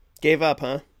Gave up,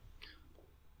 huh?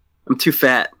 I'm too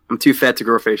fat. I'm too fat to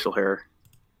grow facial hair.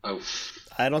 Oh,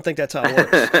 I don't think that's how it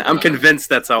works. I'm convinced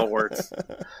that's how it works.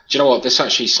 do you know what? This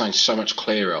actually sounds so much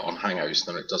clearer on Hangouts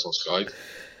than it does on Skype.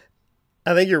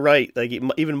 I think you're right. Like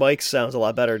even Mike's sounds a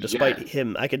lot better, despite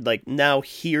him. I could like now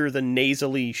hear the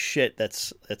nasally shit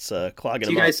that's clogging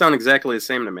him You guys up. sound exactly the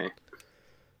same to me.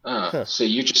 So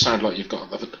you just sound like you've got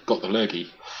the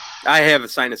lurgy. I have a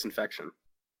sinus infection.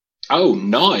 Oh,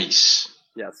 nice.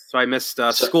 Yes, so I missed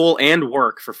school and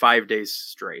work for 5 days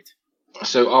straight.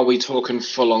 So are we talking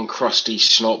full-on crusty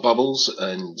snot bubbles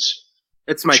and...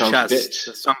 It's my chunk chest.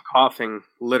 bits? So I'm coughing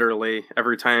literally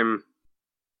every time.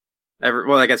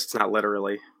 Well, I guess it's not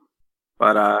literally,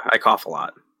 but I cough a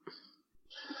lot.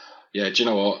 Yeah, do you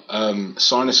know what?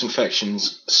 Sinus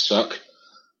infections suck,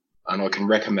 and I can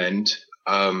recommend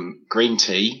green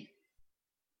tea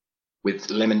with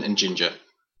lemon and ginger.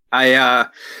 I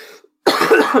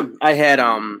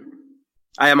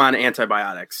am on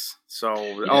antibiotics,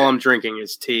 so all I'm drinking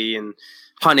is tea and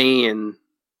honey and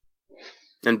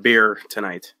beer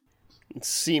tonight.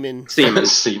 Semen.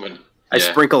 Semen. I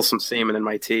sprinkle some semen in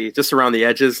my tea, just around the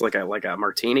edges, like a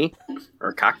martini or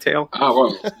a cocktail. Oh,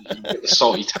 well, you get the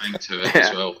salty tang to it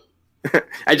as well.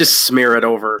 I just smear it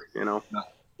over, you know.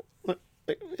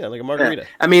 Yeah, like a margarita. Yeah.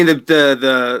 I mean,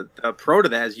 the pro to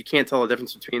that is you can't tell the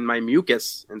difference between my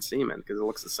mucus and semen because it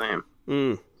looks the same.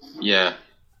 Mm. Yeah.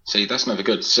 See, that's never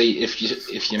good. See, if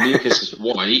your mucus is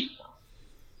white,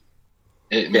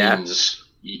 it means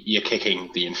you're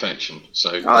kicking the infection.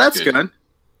 So that's good.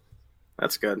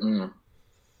 That's good. Mm.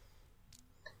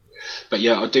 But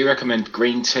yeah, I do recommend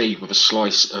green tea with a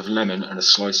slice of lemon and a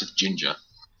slice of ginger.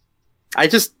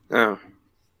 Okay.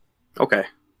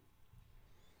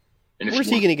 Where's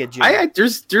he gonna get ginger?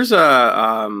 There's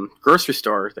a grocery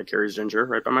store that carries ginger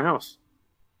right by my house.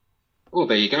 Oh,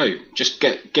 there you go. Just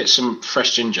get some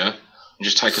fresh ginger and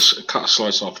just cut a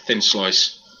slice off, thin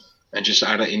slice, and just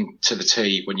add it into the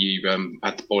tea when you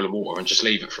add the boiling water and just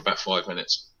leave it for about 5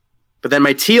 minutes. But then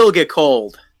my tea will get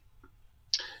cold.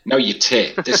 No, you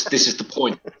tit. This is the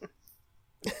point.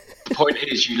 The point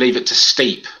is you leave it to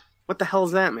steep. What the hell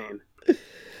does that mean?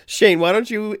 Shane, why don't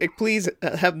you please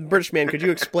have British man? Could you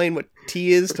explain what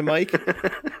tea is to Mike?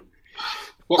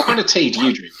 What kind of tea do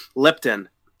you drink? Lipton.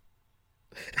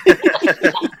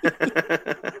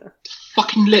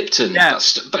 Fucking Lipton. Yeah.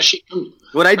 That shit.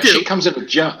 What I that do? Shit comes in a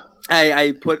jar.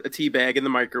 I put a tea bag in the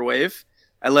microwave.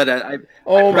 I let it. I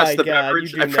my press the God,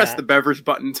 beverage. you do I press not. the beverage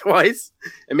button twice.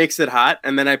 It makes it hot,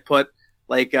 and then I put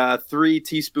like 3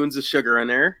 teaspoons of sugar in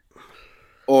there,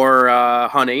 or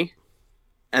honey,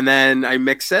 and then I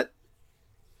mix it,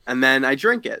 and then I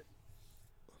drink it.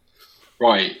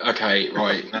 Right. Okay.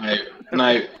 Right.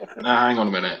 Now, hang on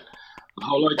a minute. The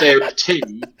whole idea of tea,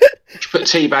 you put a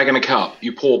tea bag in a cup,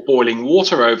 you pour boiling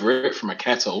water over it from a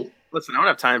kettle. Listen, I don't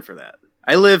have time for that.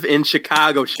 I live in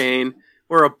Chicago, Shane.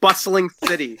 We're a bustling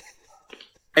city.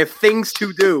 I have things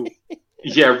to do.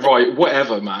 Yeah, right.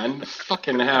 Whatever, man.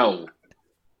 Fucking hell.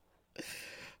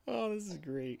 Oh, this is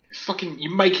great.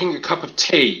 You're making a cup of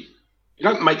tea. You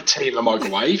don't make tea in the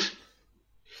microwave.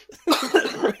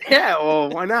 Yeah, well,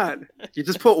 why not? You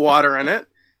just put water in it.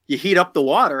 You heat up the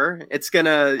water. It's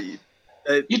gonna.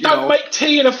 You don't make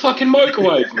tea in a fucking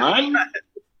microwave, man.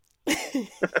 He's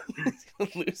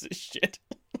gonna lose his shit.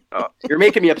 Oh, you're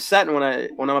making me upset,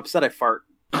 and when I'm upset, I fart.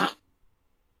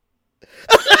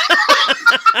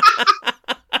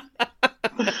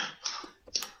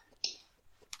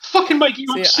 Fucking make you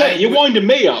upset. You're winding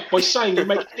me up by saying you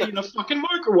make tea in a fucking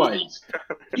microwave.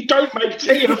 You don't make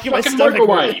tea in a fucking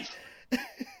microwave.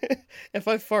 If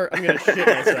I fart, I'm gonna shit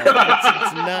myself.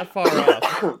 It's not far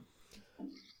off.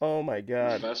 Oh my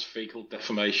god. That's fecal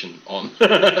defamation on.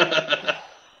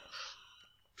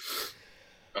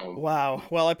 Oh. Wow.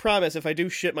 Well, I promise if I do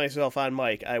shit myself on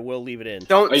Mike, I will leave it in.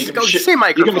 Don't go say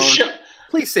microphone.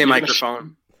 Please say you're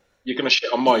microphone. You're gonna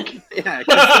shit on Mike. Yeah.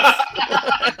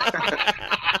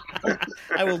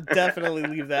 I will definitely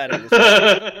leave that in.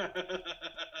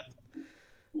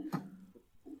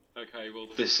 Okay, well,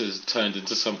 this has turned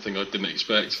into something I didn't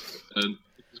expect. And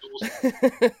awesome.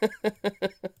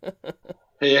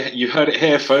 Here, you heard it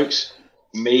here, folks.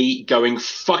 Me going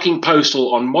fucking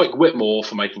postal on Mike Whitmore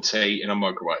for making tea in a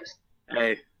microwave.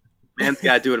 Hey, man's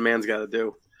got to do what a man's got to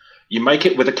do. You make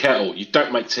it with a kettle. You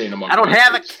don't make tea in a I microwave. don't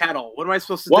have a kettle. What am I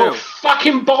supposed to do? Well,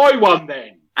 fucking buy one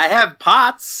then. I have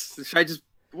pots. Should I just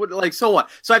so what?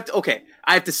 So I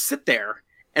have to sit there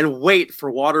and wait for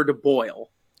water to boil.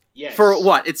 Yes. For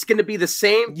what? It's going to be the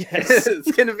same. Yes. It's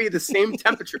going to be the same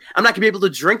temperature. I'm not going to be able to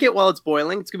drink it while it's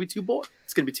boiling. It's going to be too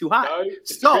It's going to be too hot.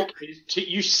 No,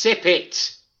 you sip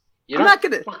it. I'm not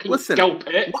going to fucking listen. Gulp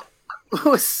it.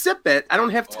 Sip it. I don't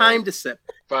have time to sip.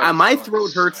 But My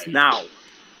throat hurts now.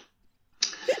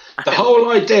 The whole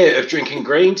idea of drinking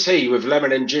green tea with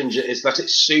lemon and ginger is that it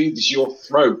soothes your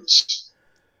throat.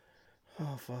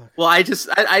 Oh fuck. Well, I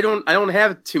don't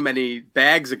have too many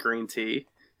bags of green tea.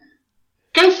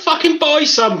 Go fucking buy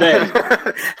some then.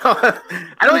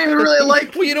 I don't even really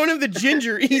like. Well, you don't have the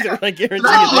ginger either. I guarantee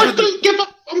No, you. I don't give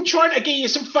up. I'm trying to get you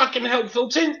some fucking helpful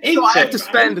intel. So I have to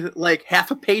spend like half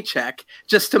a paycheck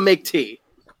just to make tea.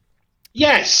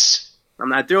 Yes. I'm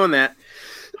not doing that.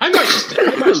 How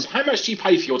much do you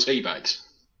pay for your tea bags?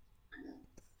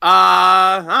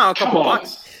 I don't know, a couple Come on.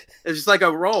 bucks. It's just like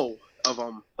a roll of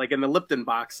them, like in the Lipton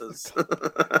boxes.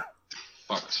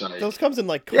 Fuck's sake. Those comes in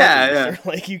like Yeah, cartons. yeah.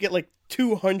 They're like you get like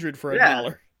 200 for Yeah.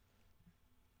 $1.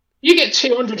 You get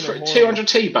 200 In a for morning. 200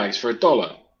 tea bags for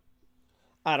 $1.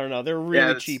 I don't know. They're really Yeah,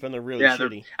 it's- cheap and they're really yeah,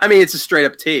 shitty. I mean, it's a straight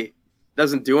up tea.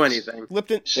 Doesn't do anything.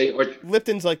 See,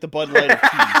 Lipton's like the Bud Light of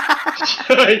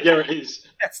tea. yeah, it is.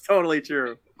 That's totally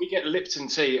true. We get Lipton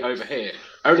tea over here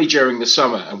only during the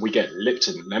summer, and we get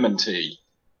Lipton lemon tea,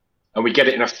 and we get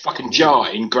it in a fucking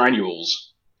jar in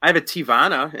granules. I have a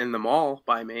Tivana in the mall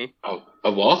by me. Oh,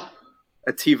 a what?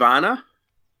 A Tivana?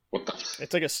 What the?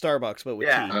 It's like a Starbucks but with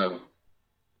Yeah. tea. Oh,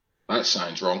 that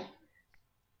sounds wrong.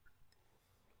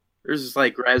 There's just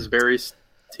like raspberry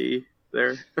tea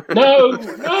there. No,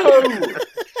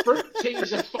 fruit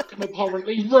teas are fucking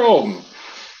abhorrently wrong.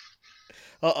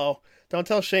 Uh-oh. Don't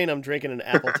tell Shane I'm drinking an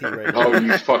apple tea right now. Oh,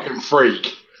 you fucking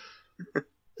freak!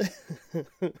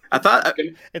 I thought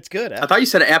It's good. you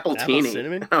said apple Apple teeny.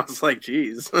 cinnamon? I was like,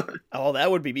 geez. Oh, that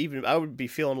would be even. I would be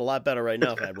feeling a lot better right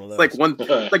now if I had one of It's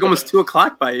those. like almost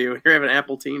 2:00 by you. You're having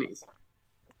apple teenies.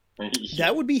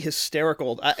 That would be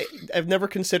hysterical. I've never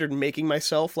considered making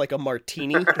myself like a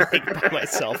martini like by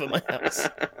myself in my house.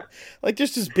 Like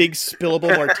just this big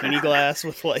spillable martini glass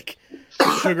with like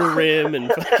sugar rim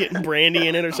and fucking brandy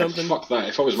in it or something. Fuck that!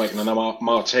 If I was making a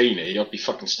martini, I'd be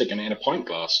fucking sticking it in a pint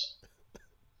glass.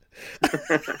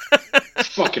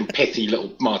 Fucking pithy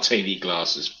little martini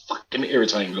glasses. Fucking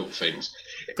irritating little things.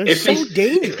 They're so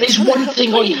dangerous. If there's one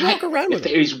thing How I do you hate, walk around if with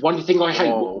there is one thing I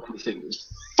hate, Oh.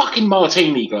 it's fucking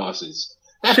martini glasses.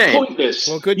 That's Shane. pointless.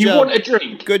 Well, good you job. want a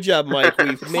drink? Good job, Mike.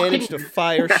 We've managed to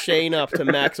fire Shane up to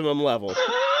maximum level.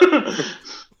 I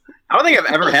don't think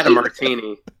I've ever had a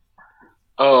martini.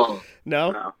 Oh,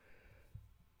 No? No.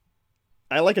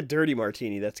 I like a dirty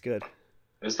martini. That's good.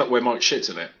 is that where Mike shits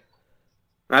in it?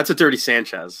 That's a dirty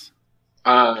Sanchez.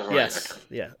 Right, Yes. okay.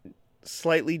 Yeah.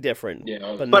 Slightly different. Yeah,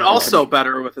 But But not also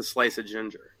better with a slice of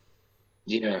ginger.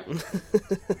 Yeah.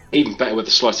 Even better with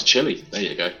a slice of chili. There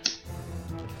you go.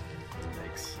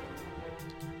 Thanks.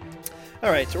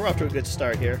 All right, so we're off to a good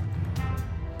start here.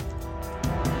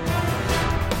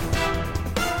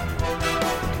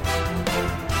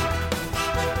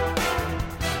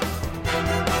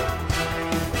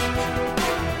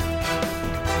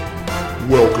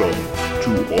 Welcome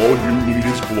to All You Need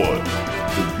Is Blood,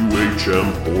 the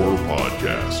UHM Horror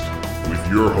Podcast,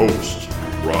 with your hosts,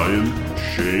 Ryan,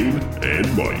 Shane,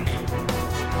 and Mike.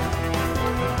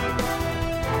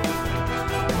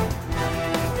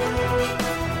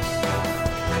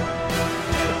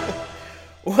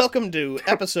 Welcome to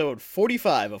episode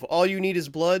 45 of All You Need Is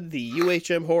Blood, the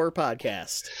UHM Horror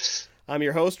Podcast. I'm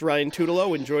your host, Ryan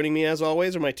Tutelo, and joining me as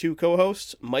always are my two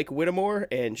co-hosts, Mike Whittemore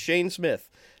and Shane Smith.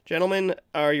 Gentlemen,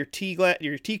 are your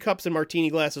teacups and martini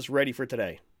glasses ready for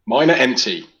today? Mine are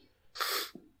empty.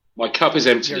 My cup is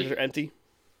Yours empty. are empty?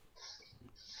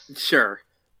 Sure.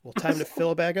 Well, time to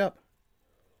fill it back up.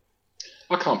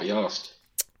 I can't be asked.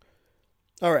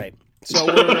 All right. So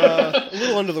we're a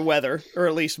little under the weather, or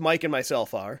at least Mike and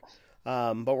myself are.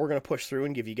 But we're going to push through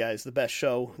and give you guys the best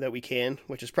show that we can,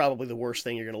 which is probably the worst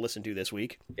thing you're going to listen to this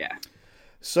week. Yeah.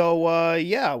 So,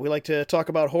 we like to talk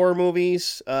about horror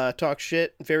movies, talk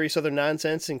shit, various other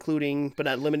nonsense, including, but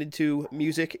not limited to,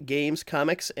 music, games,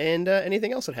 comics, and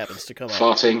anything else that happens to come up.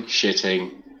 Farting,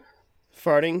 shitting,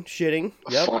 Farting, shitting,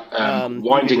 yep.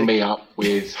 winding me up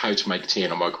with how to make tea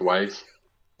in a microwave.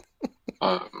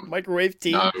 Microwave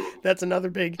tea. No. That's another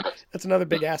big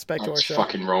aspect to our That's show.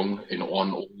 fucking wrong on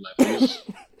all levels.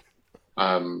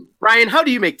 Ryan, how do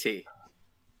you make tea?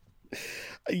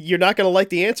 You're not going to like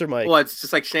the answer, Mike. Well, it's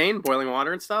just like Shane, boiling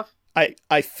water and stuff.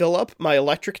 I fill up my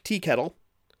electric tea kettle.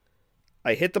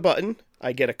 I hit the button.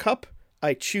 I get a cup.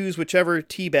 I choose whichever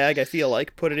tea bag I feel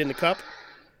like. Put it in the cup.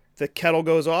 The kettle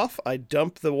goes off. I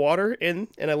dump the water in,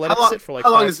 and I let it sit for like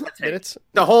how long 5 does that take? minutes.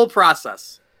 The whole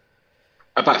process.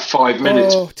 About 5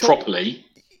 minutes Oh, properly.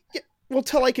 Well,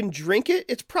 till I can drink it,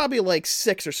 it's probably like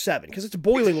 6 or 7 because it's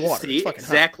boiling water. See, It's fucking hot.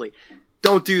 exactly.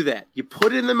 don't do that. You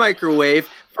put it in the microwave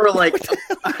for like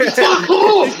Fuck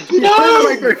off! you put it in the No!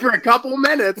 microwave for a couple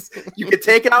minutes. You can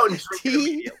take it out and drink it Tea,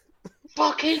 immediately.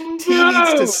 Fucking tea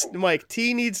no! needs to Mike.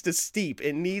 Tea needs to steep.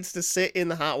 It needs to sit in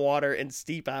the hot water and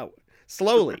steep out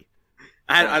slowly.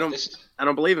 I This-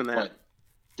 don't believe in that. Right.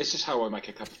 This is how I make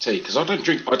a cup of tea because I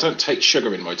don't take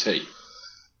sugar in my tea.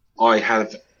 I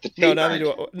have the tea No, bag. neither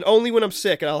do I. Only when I'm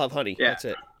sick and I'll have honey. Yeah. That's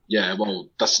it. Yeah, well,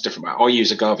 that's a different matter. I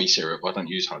use agave syrup. I don't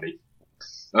use honey.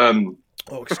 Oh,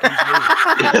 excuse me.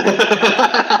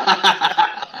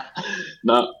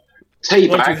 No, tea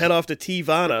Why don't you bag. head off to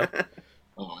Tivana?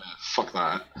 Oh, yeah, fuck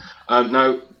that.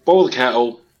 No, boil the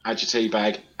kettle, add your tea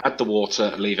bag, add the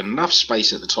water, leave enough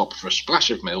space at the top for a splash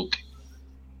of milk,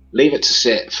 leave it to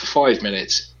sit for 5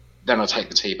 minutes, then I take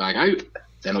the tea bag out,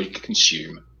 then I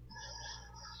consume.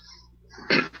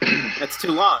 That's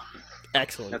too long.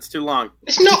 Excellent. That's too long.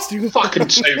 It's not It's too- fucking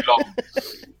too long.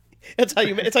 That's how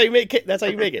you make it. That's how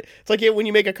you make it. It's like when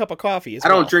you make a cup of coffee. As I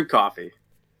don't well. drink coffee.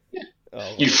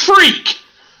 Oh, You freak!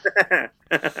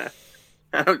 I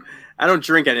don't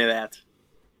drink any of that.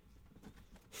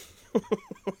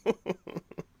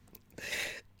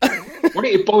 Why don't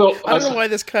you boil... I don't know why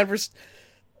this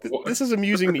This is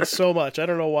amusing me so much. I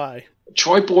don't know why.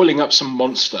 Try boiling up some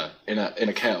Monster in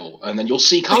a kettle, and then you'll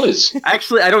see colours.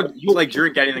 Actually, I don't like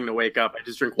drink anything to wake up. I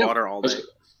just drink water all day.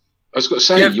 I was going to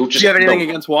say, Do you have, you'll do just... you have anything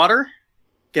against water?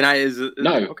 Can I?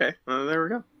 No. Okay. There we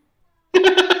go.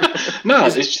 No,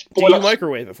 it's just Do you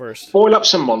microwave it first? boil up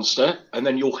some Monster, and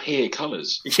then you'll hear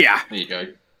colours. Yeah. There you go.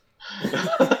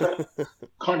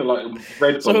 Kind of like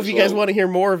Red Bull. So if as you guys well. want to hear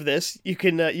more of this, you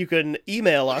can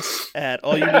email us at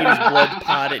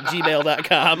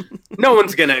allyouneedisbloodpod@gmail.com. No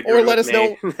one's gonna. Agree Or let with us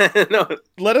me. No.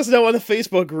 Let us know on the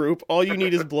Facebook group. All you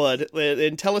need is blood,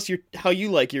 and tell us how you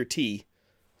like your tea.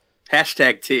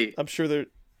 Hashtag tea. I'm sure there.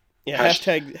 Yeah.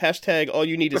 Hashtag- Hashtag all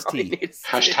you need is tea.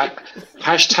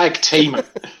 Hashtag tea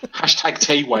hashtag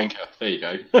tea wanker. There you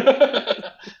go.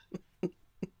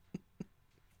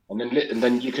 and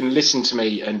then you can listen to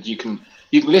me, and you can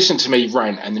listen to me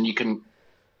rant, and then you can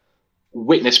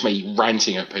witness me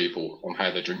ranting at people on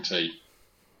how they drink tea.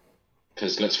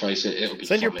 Because let's face it, it'll be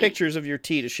Send your funny. pictures of your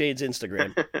tea to Shade's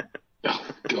Instagram. Oh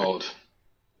God.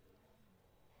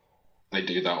 They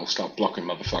do that, I'll start blocking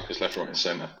motherfuckers left, right, and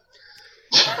centre.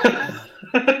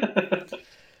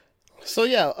 So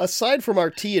yeah, aside from our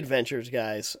tea adventures,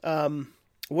 guys,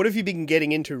 what have you been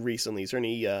getting into recently? Is there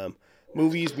any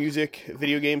movies, music,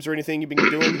 video games, or anything you've been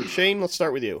doing? Shane, let's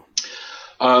start with you.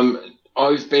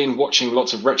 I've been watching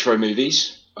lots of retro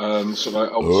movies. Pardon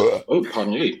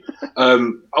you.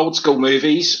 Old school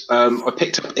movies. I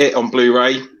picked up it on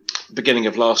Blu-ray beginning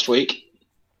of last week,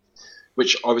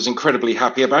 which I was incredibly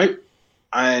happy about,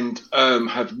 and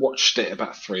have watched it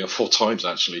about 3 or 4 times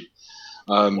actually.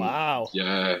 Wow.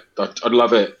 Yeah, I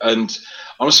love it, and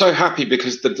I'm so happy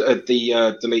because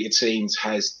the deleted scenes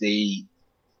has the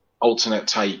alternate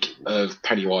take of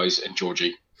Pennywise and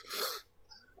Georgie,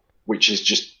 which is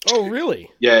just Oh, really?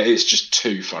 yeah, it's just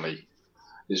too funny.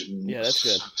 Yeah, that's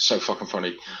good. So fucking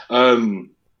funny.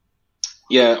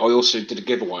 Yeah, I also did a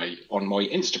giveaway on my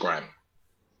Instagram.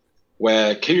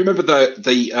 Where can you remember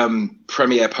the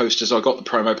premiere posters? I got the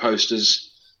promo posters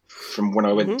from when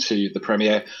I went to the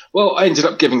premiere. Well, I ended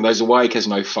up giving those away because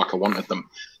no fucker wanted them.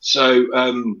 So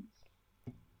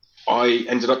I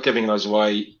ended up giving those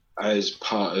away as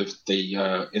part of the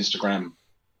Instagram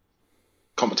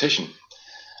competition,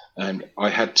 and I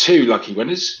had 2 lucky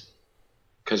winners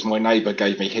because my neighbour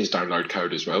gave me his download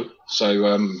code as well.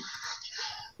 So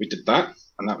we did that,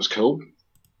 and that was cool.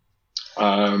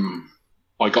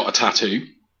 I got a tattoo,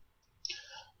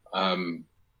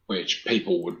 which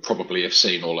people would probably have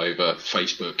seen all over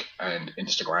Facebook and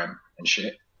Instagram and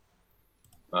shit.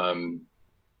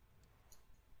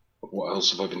 What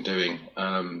else have I been doing?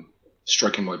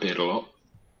 Stroking my beard a lot,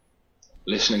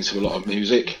 listening to a lot of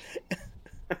music.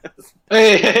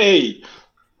 Hey!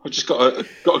 I just got a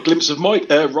glimpse of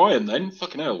Ryan. Then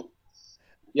fucking hell.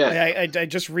 Yeah. I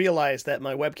just realized that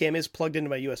my webcam is plugged into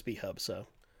my USB hub, so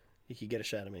you can get a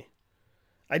shot of me.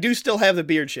 I do still have the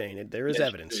beard, Shane. There is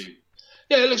evidence.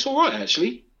 Yeah, it looks all right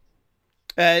actually.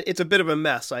 It's a bit of a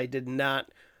mess. I did not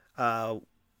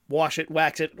wash it,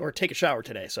 wax it, or take a shower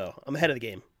today, so I'm ahead of the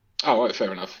game. Oh, right,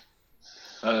 fair enough.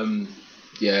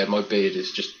 Yeah, my beard it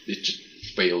just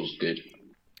feels good.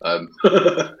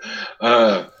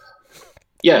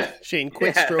 Yeah. Shane,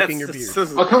 quit stroking your beard.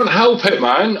 I can't help it,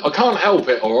 man. I can't help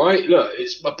it. All right, look,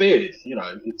 it's my beard. You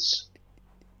know,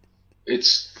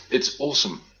 it's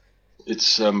awesome.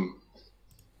 It's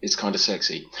kind of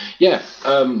sexy. Yeah.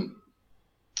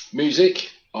 Music.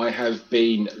 I have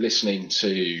been listening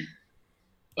to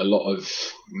a lot of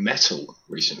metal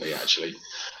recently, actually,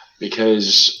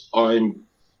 because I'm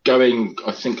going.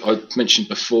 I think I mentioned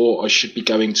before I should be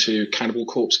going to Cannibal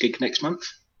Corpse gig next month.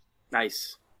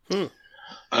 Nice.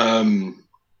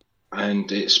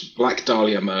 And it's Black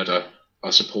Dahlia Murder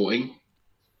are supporting,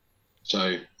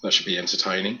 so that should be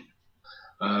entertaining.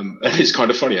 And it's kind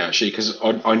of funny actually because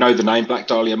I know the name Black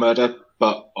Dahlia Murder,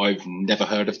 but I've never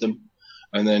heard of them.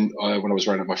 And then when I was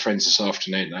around with my friends this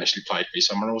afternoon, they actually played me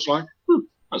some, and I was like,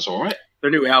 that's all right. Their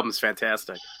new album's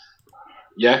fantastic.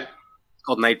 Yeah, It's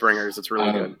called Nightbringers. It's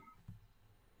really good.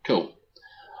 Cool.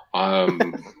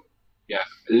 Yeah,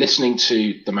 listening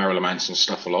to the Marilyn Manson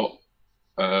stuff a lot.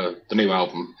 The new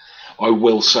album, I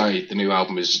will say, the new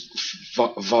album is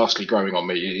vastly growing on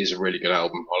me. It is a really good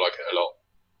album. I like it a lot.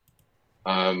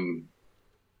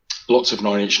 Lots of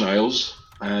Nine Inch Nails,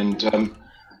 and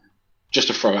just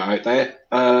to throw it out there,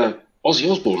 Ozzy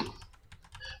Osbourne,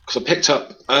 because I picked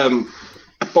up a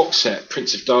box set,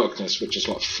 Prince of Darkness, which is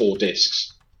like 4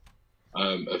 discs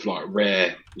of like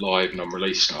rare live and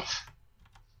unreleased stuff,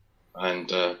 and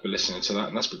been listening to that,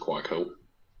 and that's been quite cool.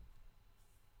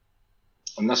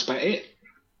 And that's about it.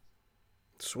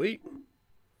 Sweet.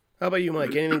 How about you,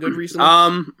 Mike? Anything good recently?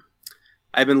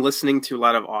 I've been listening to a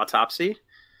lot of Autopsy,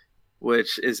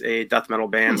 which is a death metal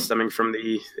band stemming from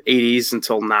the 80s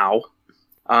until now.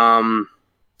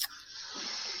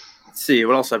 Let's see,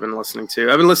 what else I've been listening to?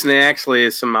 I've been listening to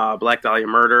actually some Black Dahlia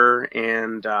Murder,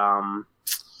 and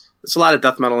it's a lot of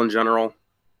death metal in general.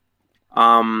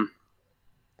 Let's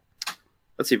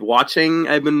see, watching,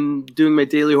 I've been doing my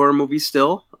daily horror movies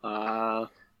still.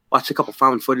 Watched a couple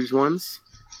found footage ones.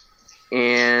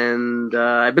 And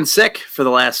I've been sick for the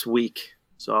last week,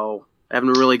 so I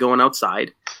haven't really going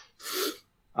outside.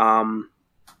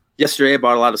 Yesterday I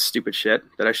bought a lot of stupid shit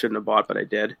that I shouldn't have bought, but I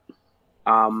did.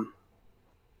 I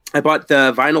bought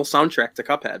the vinyl soundtrack to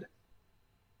Cuphead.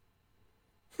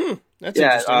 That's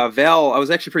interesting. Val, I was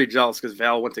actually pretty jealous because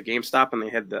Val went to GameStop and they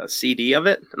had the CD of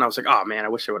it, and I was like, oh man, I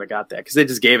wish I would have got that, because they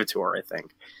just gave it to her, I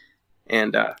think.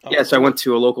 And so I went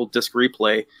to a local disc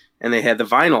replay, and they had the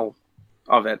vinyl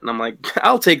of it, and I'm like,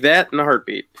 I'll take that in a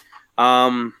heartbeat.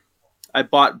 I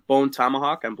bought Bone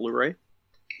Tomahawk on Blu-ray.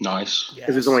 Nice.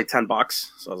 Because it was only $10,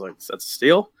 so I was like, that's a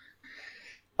steal.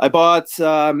 I bought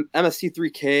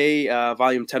MST3K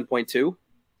Volume 10.2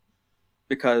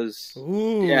 because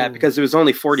it was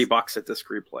only $40 at Disc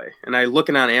Replay, and I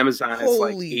looking on Amazon, it's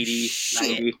like 80, shit.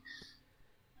 90.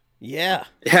 Yeah.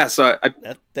 Yeah, so I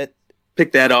That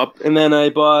picked that up, and then I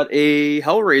bought a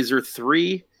Hellraiser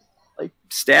 3 like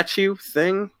statue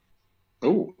thing.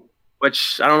 Ooh.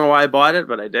 Which I don't know why I bought it,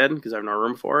 but I did because I have no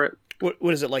room for it.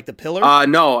 what is it, like the pillar?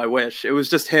 No, I wish. It was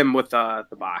just him with the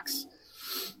box.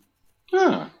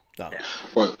 Ah. Oh.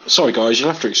 Right. Sorry, guys.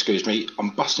 You'll have to excuse me. I'm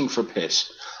busting for a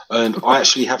piss. And I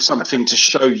actually have something to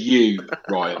show you,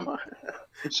 Ryan.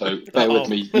 So bear with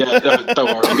me. Yeah,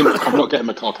 don't worry. I'm not getting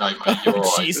my cock out, mate. You're all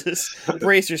right. Jesus.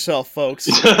 Brace yourself, folks.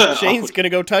 Shane's going to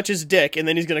go touch his dick, and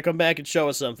then he's going to come back and show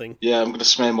us something. Yeah, I'm going to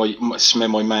smear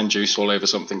my man juice all over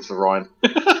something for Ryan.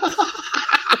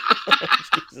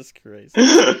 Jesus Christ.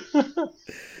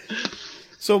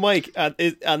 So, Mike,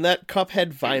 on that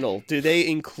Cuphead vinyl, do they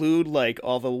include like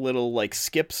all the little like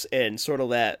skips and sort of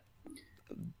that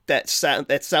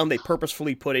sound they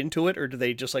purposefully put into it, or do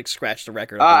they just like scratch the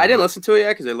record? I didn't listen to it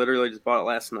yet because I literally just bought it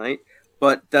last night.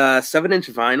 But the 7-inch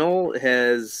vinyl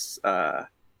has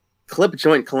Clip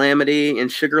Joint Calamity and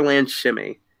Sugarland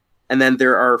Shimmy, and then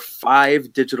there are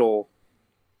 5 digital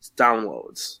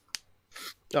downloads.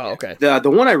 Oh, okay. The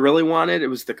one I really wanted, it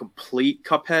was the complete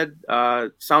Cuphead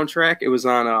soundtrack. It was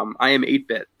on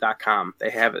iam8bit.com. They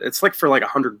have it. It's like for like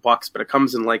 $100, but it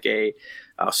comes in like a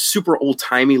super old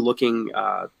timey looking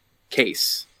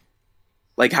case,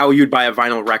 like how you'd buy a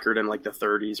vinyl record in like the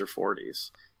 30s or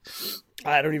 40s.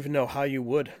 I don't even know how you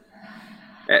would.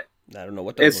 I don't know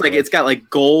what it's like. It's got like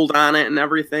gold on it and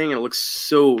everything, and it looks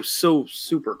so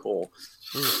super cool.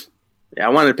 Yeah, I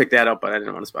wanted to pick that up, but I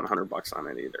didn't want to spend $100 on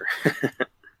it either.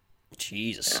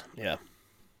 Jesus. Yeah.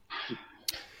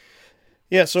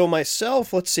 So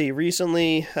myself, let's see,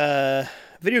 recently,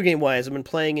 video game wise, I've been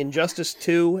playing Injustice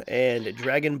 2 and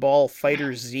Dragon Ball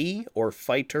Fighter Z, or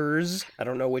Fighters. I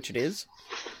don't know which it is.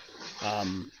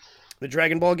 The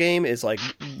Dragon Ball game is like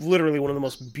literally one of the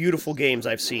most beautiful games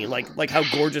I've seen. Like how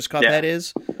gorgeous Cuphead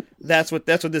is. That's what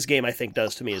this game I think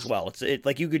does to me as well. It's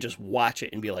like you could just watch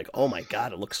it and be like, oh my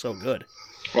god, it looks so good.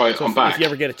 Right, so I'm back. If you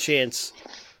ever get a chance,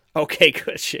 okay,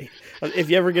 good shit.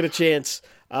 If you ever get a chance,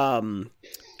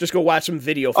 just go watch some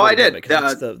video. I did. The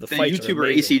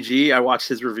YouTuber ACG, I watched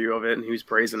his review of it, and he was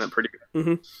praising it pretty good.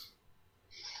 Mm-hmm.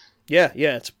 Yeah,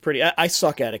 it's pretty. I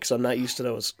suck at it because I'm not used to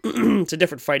those. It's a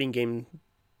different fighting game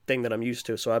thing that I'm used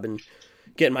to, so I've been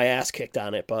getting my ass kicked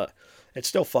on it, but it's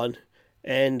still fun.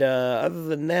 And other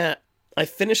than that, I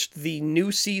finished the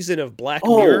new season of Black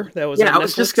Mirror. That was on I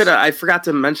was Netflix. just gonna. I forgot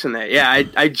to mention that. Yeah,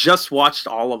 I just watched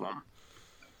all of them.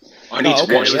 I need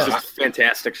to watch It was that. a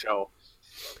fantastic show.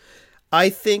 I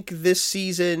think this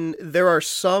season there are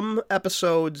some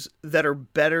episodes that are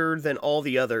better than all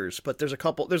the others, but there's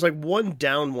like one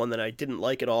down one that I didn't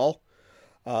like at all.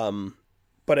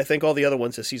 But I think all the other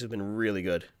ones this season have been really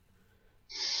good.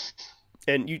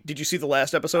 And did you see the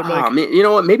last episode, Mike? You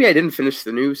know what? Maybe I didn't finish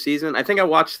the new season. I think I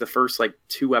watched the first like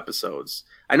 2 episodes.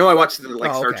 I know I watched the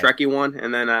Star Trek-y one,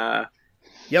 and then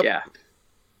Yep. yeah.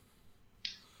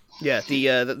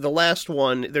 Yeah, the last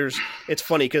one, it's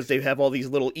funny because they have all these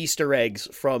little Easter eggs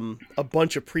from a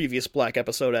bunch of previous Black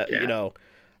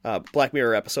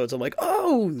Mirror episodes. I'm like,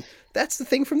 oh, that's the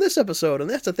thing from this episode, and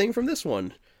that's the thing from this one.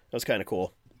 That was kind of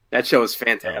cool. That show is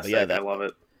fantastic. Yeah, I love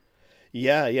it.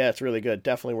 Yeah, it's really good.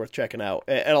 Definitely worth checking out.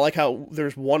 And I like how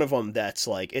there's one of them that's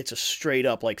like, it's a straight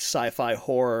up like sci-fi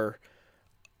horror,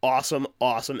 awesome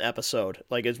episode.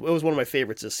 Like it was one of my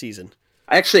favorites this season.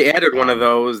 I actually added one of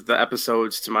the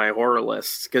episodes to my horror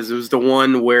list because it was the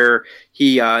one where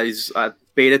he is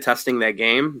beta testing that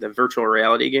game, the virtual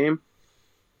reality game.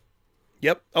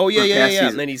 Yep. Oh yeah. Season.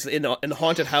 And then he's in the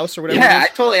haunted house or whatever. Yeah,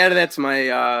 I totally added that to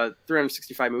my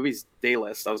 365 movies day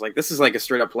list. I was like, this is like a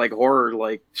straight up like horror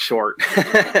like short.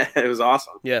 It was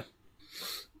awesome. Yeah,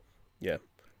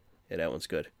 that one's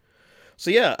good. So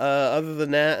yeah, other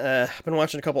than that, I've been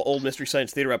watching a couple old Mystery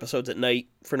Science Theater episodes at night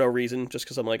for no reason, just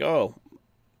because I'm like, oh,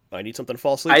 I need something to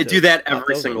fall asleep. I do that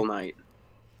every single night.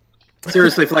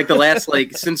 Seriously, for like the last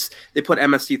since they put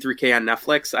MST3K on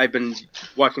Netflix, I've been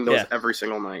watching those every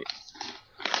single night.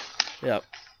 Yeah.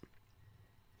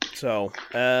 So,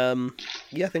 I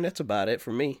think that's about it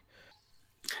for me.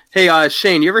 Hey,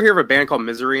 Shane, you ever hear of a band called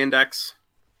Misery Index?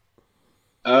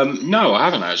 No, I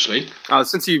haven't actually.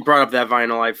 Since you brought up that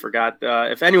vinyl, I forgot.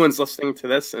 If anyone's listening to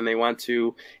this and they want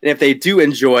to, and if they do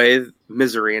enjoy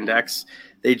Misery Index,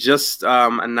 they just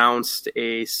announced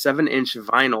a 7-inch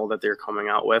vinyl that they're coming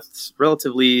out with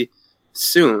relatively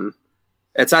soon.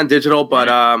 It's on digital,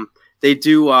 but they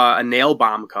do a Nail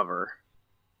Bomb cover.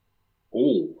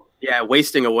 Ooh. Yeah,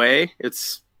 Wasting Away.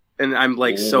 And I'm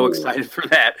like so excited for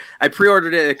that. I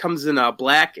pre-ordered it. It comes in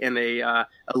black and a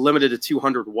limited to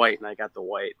 200 white, and I got the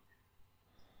white.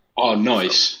 Oh,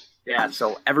 nice.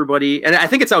 So everybody, and I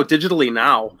think it's out digitally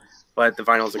now, but the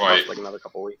vinyl's Right. for like another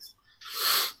couple weeks.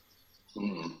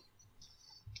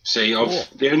 See,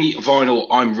 the only vinyl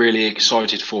I'm really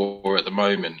excited for at the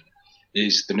moment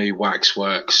is the new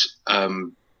Waxworks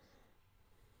Dawn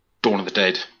of the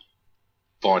Dead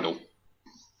vinyl.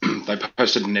 They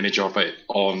posted an image of it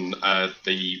on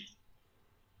the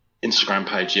Instagram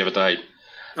page the other day.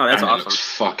 Oh, that's and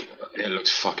awesome. It looks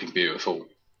fucking beautiful.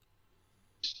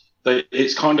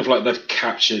 It's kind of like they've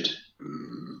captured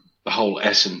the whole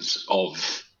essence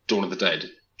of Dawn of the Dead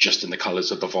just in the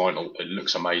colours of the vinyl. It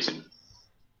looks amazing.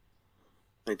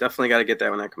 I definitely got to get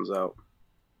that when that comes out.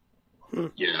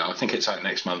 Yeah, I think it's out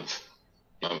next month.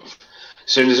 As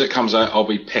soon as it comes out, I'll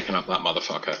be picking up that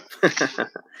motherfucker.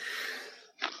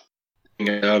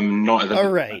 Night of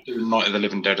the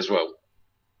Living Dead as well.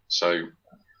 So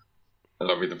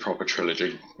that'll be the proper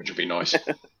trilogy, which would be nice.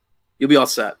 You'll be all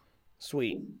set.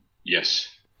 Sweet. Yes.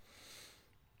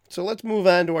 So let's move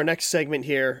on to our next segment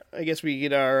here. I guess we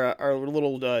get our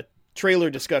little trailer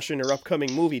discussion or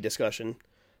upcoming movie discussion.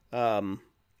 So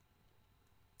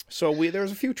there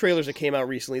was a few trailers that came out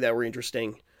recently that were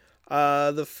interesting.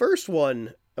 The first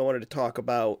one I wanted to talk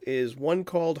about is one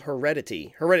called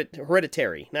Hereditary.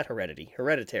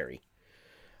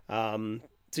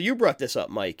 So you brought this up,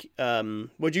 Mike.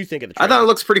 What'd you think of the trailer? I thought it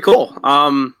looks pretty cool.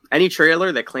 Any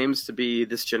trailer that claims to be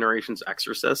this generation's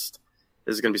Exorcist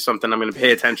is going to be something I'm going to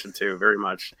pay attention to very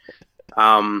much.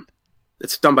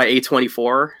 It's done by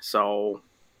A24, so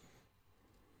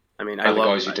I mean, I love the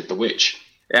guys who did The Witch.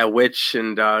 Yeah, Witch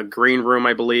and Green Room,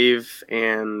 I believe,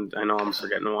 and I know I'm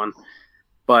forgetting one,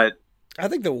 but I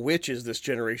think The Witch is this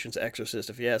generation's Exorcist,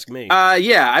 if you ask me.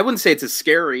 Yeah, I wouldn't say it's as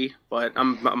scary, but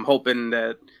I'm hoping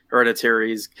that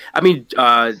Hereditary's. I mean,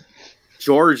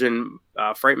 George and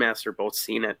Frightmaster both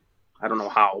seen it. I don't know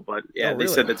how, but yeah, They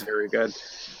said it's very good.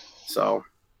 So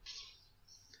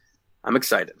I'm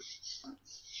excited.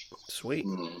 Sweet.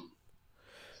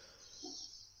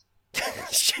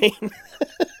 Shane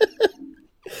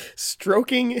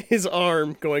stroking his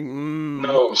arm, going.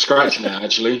 No, I'm scratching it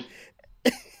actually.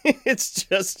 It's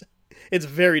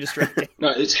very distracting.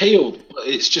 No, it's healed, but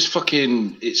it's just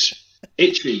fucking. It's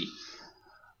itchy.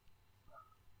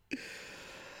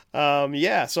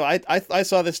 Yeah, so I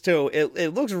saw this too.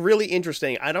 It looks really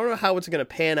interesting. I don't know how it's going to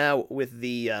pan out with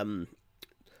the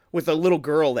little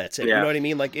girl that's in it. You Yeah. know what I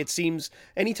mean? Like, it seems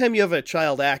anytime you have a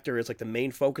child actor as like the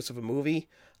main focus of a movie,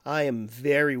 I am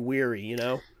very weary. You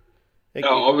know, it,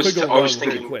 No, I was could go I was wrong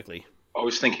very thinking quickly. I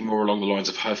was thinking more along the lines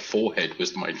of her forehead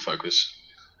was the main focus.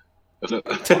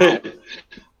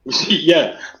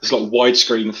 Yeah, it's like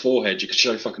widescreen forehead. You could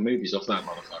show fucking movies off that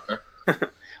motherfucker.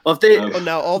 Well, if they Um, Oh,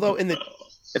 now, although in the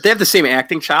if they have the same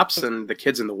acting chops and the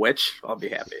kids in The Witch, I'll be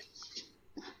happy.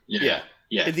 Yeah,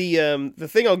 yeah. the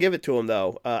thing I'll give it to him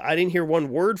though, I didn't hear one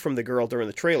word from the girl during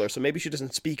the trailer, so maybe she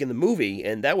doesn't speak in the movie,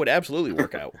 and that would absolutely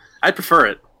work out. I'd prefer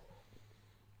it.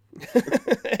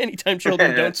 Anytime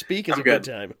children don't speak is I'm a good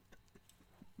good. time.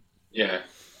 Yeah.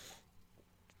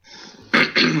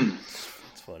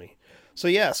 It's funny. So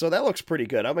yeah, so that looks pretty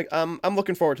good. I'm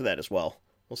looking forward to that as well.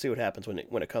 We'll see what happens when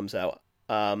it comes out.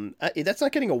 That's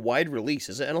not getting a wide release,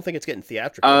 is it? I don't think it's getting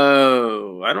theatrical.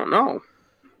 Oh, I don't know.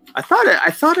 I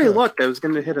thought I looked. I was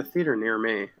going to hit a theater near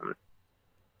me.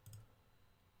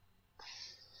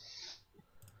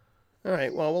 All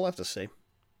right, well, we'll have to see.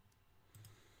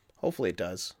 Hopefully it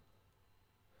does.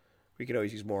 We could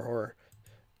always use more horror.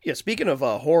 Yeah, speaking of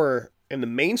horror in the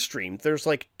mainstream, there's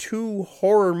like 2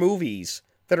 horror movies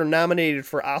that are nominated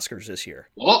for Oscars this year,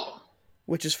 What?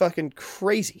 which is fucking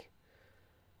crazy.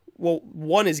 Well,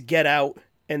 one is Get Out,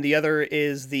 and the other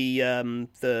is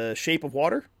the Shape of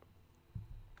Water,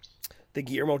 the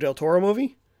Guillermo del Toro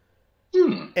movie.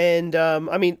 And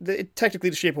I mean,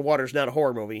 technically, The Shape of Water is not a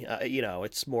horror movie. You know,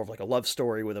 it's more of like a love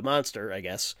story with a monster, I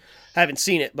guess. Haven't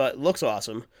seen it, but it looks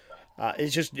awesome.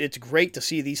 It's great to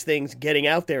see these things getting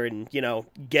out there and, you know,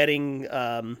 getting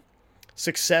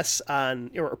success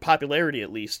on, or popularity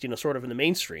at least, you know, sort of in the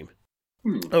mainstream.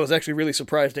 I was actually really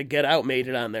surprised that Get Out made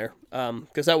it on there,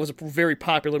 because that was a very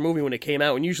popular movie when it came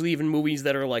out, and usually even movies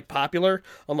that are like popular,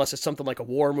 unless it's something like a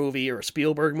war movie or a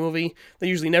Spielberg movie, they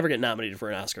usually never get nominated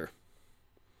for an Oscar.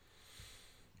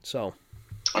 So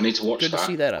I need to watch Good to that.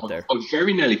 see that up there. I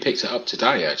very nearly picked it up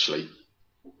today, actually.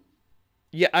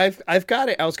 yeah, I've got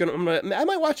it. I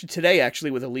might watch it today actually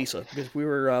with Elisa, because we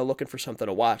were looking for something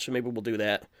to watch, so maybe we'll do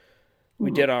that. We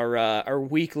did our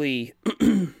weekly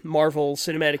Marvel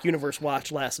Cinematic Universe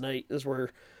watch last night as we're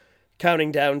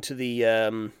counting down to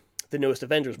the newest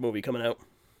Avengers movie coming out.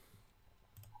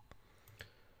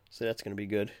 So that's going to be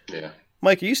good. Yeah.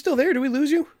 Mike, are you still there? Did we lose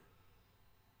you?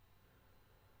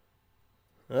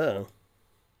 Uh-oh.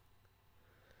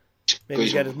 Maybe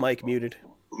he's got his mic muted.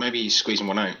 Maybe he's squeezing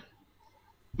one out.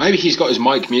 Maybe he's got his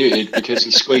mic muted because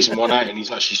he's squeezing one out and he's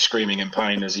actually screaming in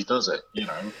pain as he does it, you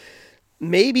know.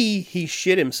 Maybe he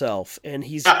shit himself and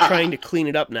he's trying to clean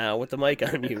it up now with the mic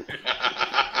on mute.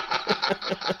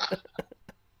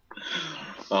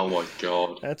 Oh my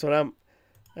god. That's what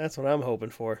I'm hoping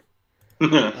for.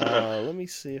 Let me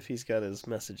see if he's got his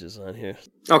messages on here.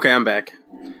 Okay, I'm back.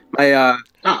 My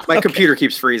okay. computer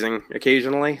keeps freezing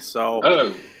occasionally, so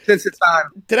Oh. since it's on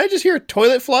Did I just hear a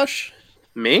toilet flush?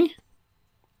 me.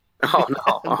 Oh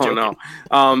no! Oh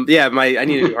no! Yeah, I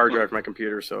need a new hard drive for my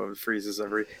computer, so it freezes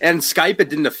And Skype, it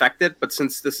didn't affect it, but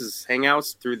since this is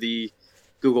Hangouts through the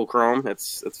Google Chrome,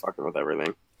 it's fucking with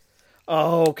everything.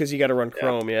 Oh, because you got to run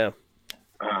Chrome, yeah.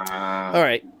 All Uh,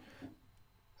 right.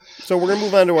 So we're going to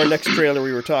move on to our next trailer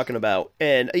we were talking about.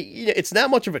 And it's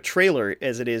not much of a trailer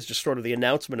as it is just sort of the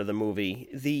announcement of the movie.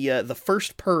 The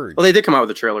first Purge. Well, they did come out with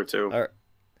a trailer too.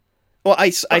 Well, I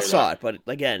saw it, but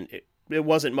again, it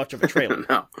wasn't much of a trailer.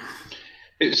 No.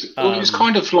 it was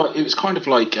kind of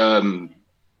like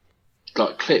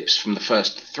clips from the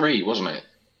first 3, wasn't it?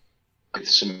 With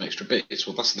some extra bits.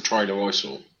 Well, that's the trailer I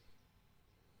saw.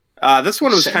 This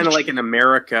one was kind of like an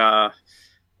America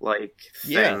thing.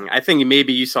 Yeah. I think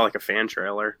maybe you saw like a fan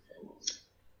trailer.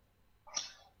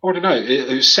 I don't know. It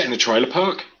was set in a trailer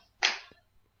park.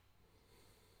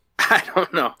 I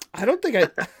don't know. I don't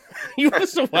think you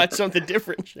must have watched something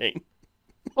different, Shane.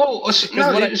 Oh,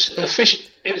 no, what it was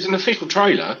an official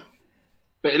trailer,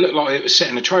 but it looked like it was set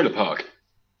in a trailer park.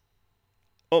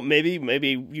 Oh, maybe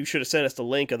you should have sent us the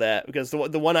link of that, because the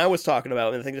one I was talking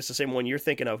about, and I think it's the same one you're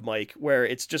thinking of, Mike, where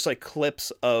it's just like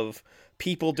clips of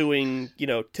people doing, you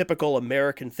know, typical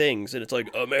American things, and it's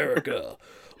like, America,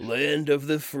 land of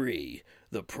the free,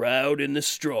 the proud and the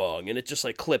strong, and it's just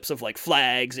like clips of like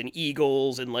flags and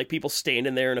eagles and like people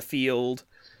standing there in a field.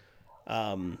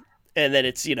 And then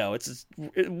it's, you know,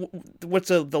 what's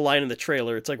the line in the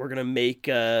trailer? It's like, we're going to make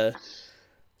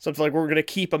something like, we're going to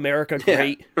keep America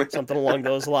great, something along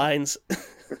those lines,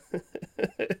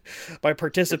 by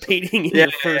participating in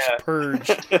your first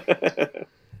Purge.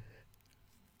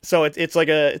 So it's like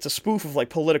it's a spoof of like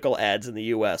political ads in the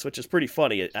U.S., which is pretty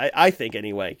funny, I think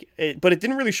anyway. But it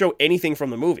didn't really show anything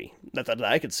from the movie that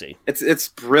I could see. It's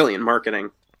brilliant marketing.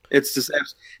 It's just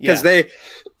because Yeah.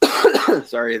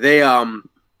 they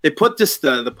put just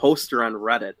the poster on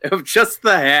Reddit of just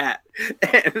the hat,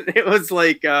 and it was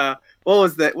like what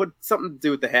was that? What something to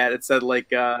do with the hat? It said like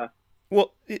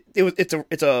Well,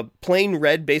 it's a plain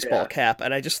red baseball cap,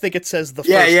 and I just think it says the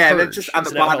yeah, first and purge. it's just on the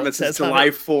Isn't that bottom how it says on July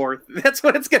it? 4th. That's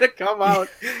when it's gonna come out,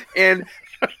 and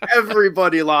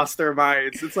everybody lost their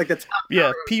minds. It's like the top.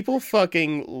 Yeah, people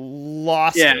fucking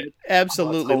lost Yeah. it.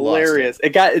 Absolutely It's lost hilarious.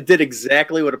 it. It did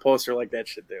exactly what a poster like that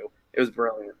should do. It was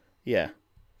brilliant. Yeah.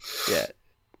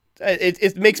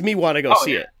 It makes me want to go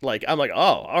see yeah. it. Like I'm like, oh,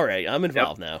 all right, I'm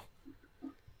involved now.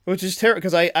 Which is terrible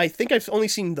because I think I've only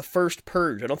seen the first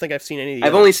Purge. I don't think I've seen any of the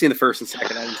I've others. only seen the first and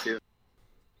second. I didn't see it.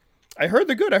 I heard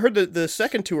they're good. I heard the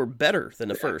second two are better than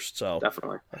the first, so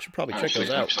Definitely. I should probably check Actually,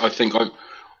 those out. I think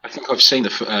I've seen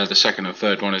the second and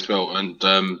third one as well, and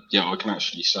I can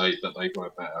actually say that they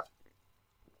were better.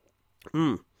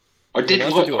 I did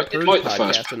We'll have like to do a Purge the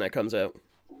podcast first. when that comes out.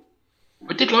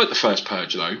 I did like the first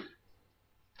Purge though.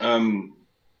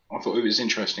 I thought it was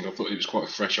interesting. I thought it was quite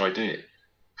a fresh idea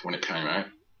when it came out.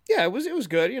 Yeah, it was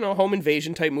good. Home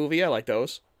invasion type movie. I like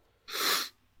those.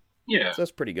 Yeah. So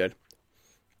that's pretty good.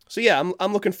 So yeah,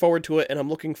 I'm looking forward to it, and I'm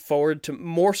looking forward to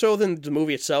more so than the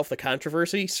movie itself, the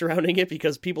controversy surrounding it,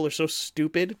 because people are so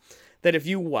stupid that if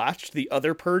you watched the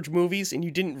other Purge movies and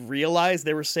you didn't realize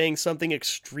they were saying something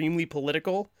extremely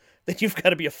political, then you've got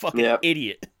to be a fucking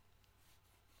idiot.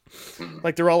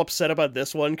 Like they're all upset about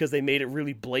this one because they made it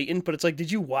really blatant, but it's like,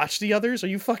 did you watch the others? Are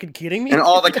you fucking kidding me? And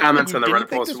all the comments You on the didn't Reddit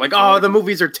think post this were like, was "Oh, funny? the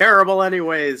movies are terrible,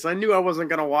 anyways. I knew I wasn't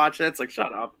gonna watch it." It's like,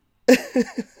 shut up.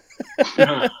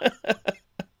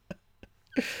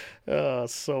 Oh,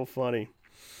 so funny.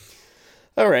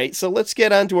 All right, so let's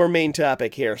get on to our main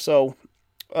topic here. So,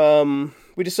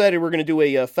 we decided we're going to do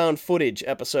a found footage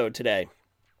episode today,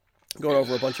 going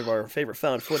over a bunch of our favorite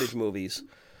found footage movies.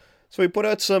 So we put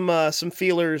out some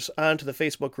feelers onto the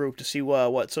Facebook group to see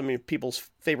what some of people's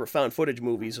favorite found footage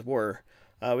movies were.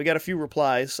 We got a few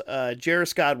replies.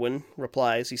 Jairus Godwin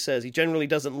replies. He says he generally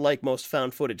doesn't like most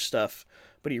found footage stuff,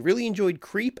 but he really enjoyed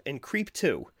Creep and Creep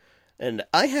 2. And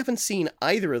I haven't seen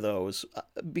either of those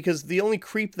because the only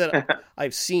Creep that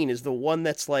I've seen is the one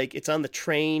that's like, it's on the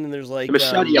train and there's like... The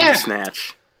Machete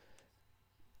Snatch.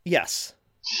 Yes.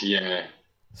 Yeah.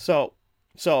 So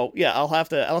yeah, I'll have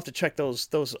to check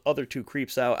those other two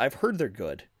Creeps out. I've heard they're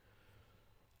good.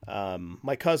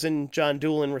 My cousin John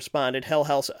Doolin responded, Hell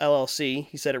House LLC.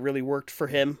 He said it really worked for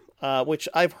him, which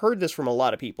I've heard this from a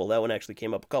lot of people. That one actually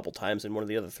came up a couple times in one of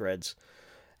the other threads.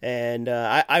 And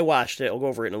I watched it. I'll go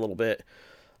over it in a little bit.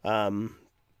 But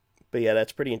yeah,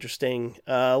 that's pretty interesting.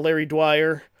 Larry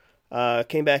Dwyer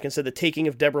came back and said The Taking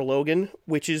of Deborah Logan,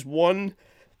 which is one,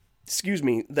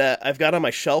 that I've got on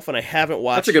my shelf and I haven't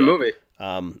watched. That's a good yet. movie.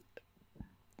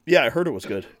 Yeah, I heard it was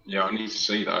good. Yeah, I need to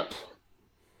see that.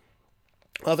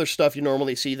 Other stuff you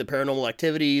normally see, The Paranormal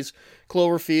Activities,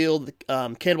 Cloverfield,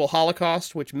 Cannibal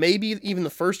Holocaust, which may be even the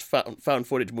first found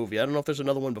footage movie. I don't know if there's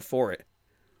another one before it.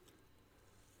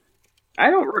 I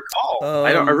don't recall.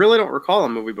 I really don't recall a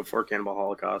movie before Cannibal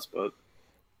Holocaust, but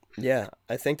yeah,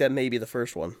 I think that may be the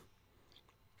first one.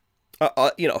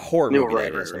 Horror movie.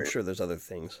 Right. I'm sure there's other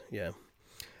things. Yeah.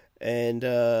 And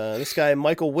this guy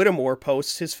Michael Whittemore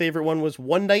posts his favorite one was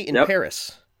One Night in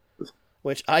Paris,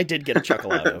 which I did get a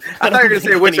chuckle out of. I thought you were going to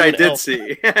say which I did else.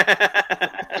 see.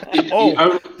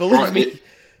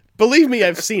 Believe me,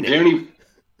 I've seen it.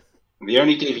 The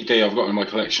only DVD I've got in my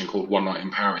collection called One Night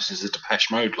in Paris is the Depeche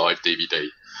Mode live DVD.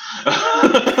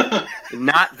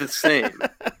 Not the same.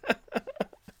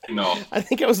 No. I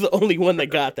think I was the only one that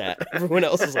got that. Everyone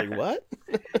else is like, what?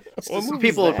 Some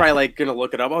people are probably like going to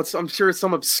look it up. I'm sure it's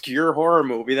some obscure horror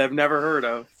movie that I've never heard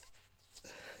of.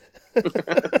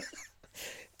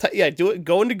 Yeah, do it.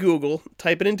 Go into Google,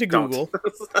 type it into Google,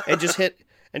 and just hit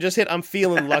I'm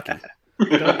feeling lucky.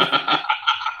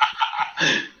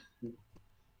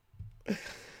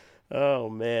 Oh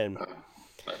man.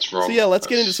 That's wrong. So yeah, let's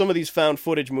get into some of these found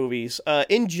footage movies.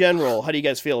 In general, how do you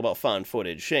guys feel about found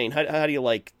footage? Shane, how do you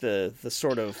like the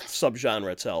sort of subgenre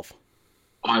itself?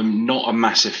 I'm not a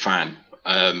massive fan.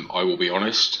 I will be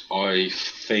honest. I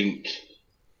think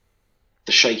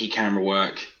the shaky camera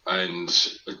work and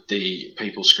the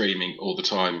people screaming all the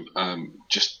time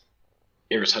just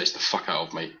irritates the fuck out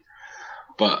of me.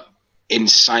 But in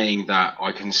saying that,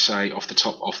 I can say off the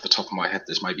top of my head,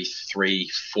 there's maybe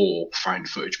 3-4 found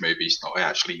footage movies that I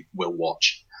actually will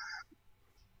watch.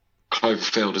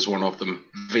 Cloverfield is one of them.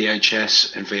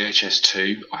 VHS and VHS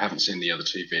 2. I haven't seen the other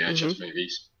two VHS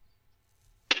movies.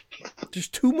 There's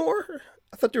 2 more?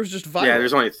 I thought there was just Viral. Yeah,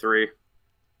 there's only 3.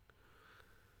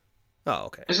 Oh,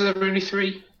 okay. Is there really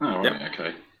 3? Oh, right, Yep.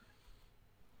 okay.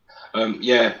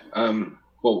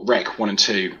 Well, Rec 1 and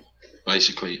 2,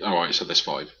 basically. All right, so there's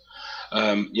 5.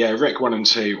 Rec 1 and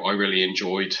 2 I really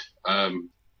enjoyed.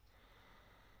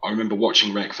 I remember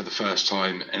watching Rec for the first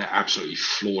time, and it absolutely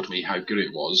floored me how good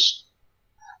it was.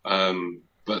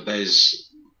 But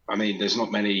there's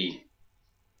not many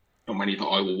that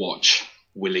I will watch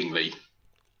willingly.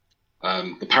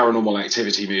 The Paranormal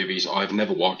Activity movies I've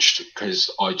never watched because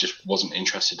I just wasn't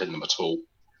interested in them at all.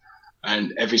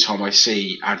 And every time I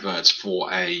see adverts for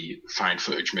a found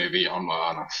footage movie, I'm like,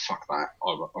 oh no, fuck that.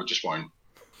 I just won't.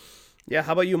 Yeah,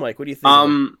 how about you, Mike? What do you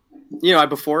think?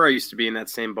 Before I used to be in that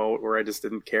same boat where I just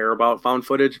didn't care about found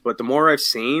footage, but the more I've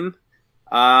seen,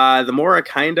 the more I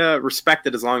kind of respect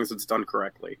it as long as it's done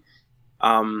correctly.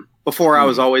 Before I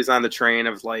was always on the train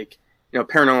of like,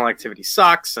 Paranormal Activity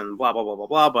sucks and blah, blah, blah, blah,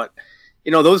 blah. But,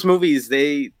 those movies,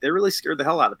 they really scared the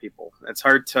hell out of people. It's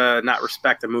hard to not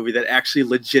respect a movie that actually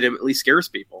legitimately scares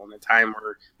people in a time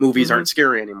where movies aren't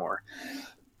scary anymore.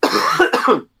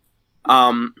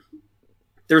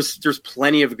 There's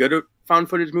plenty of good found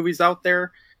footage movies out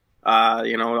there.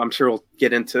 I'm sure we'll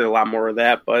get into a lot more of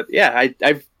that. But yeah,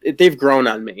 they've grown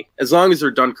on me as long as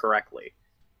they're done correctly.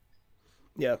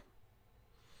 Yeah.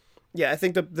 Yeah, I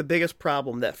think the biggest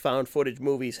problem that found footage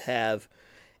movies have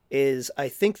is I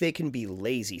think they can be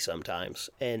lazy sometimes,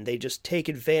 and they just take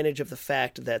advantage of the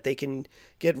fact that they can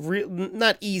get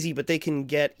not easy, but they can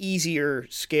get easier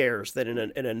scares than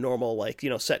in a normal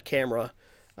set camera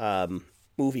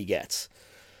movie gets.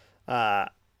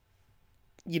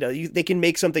 They can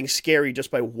make something scary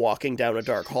just by walking down a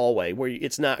dark hallway where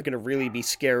it's not going to really be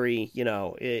scary,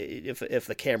 if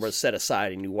the camera's set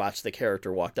aside and you watch the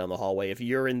character walk down the hallway. If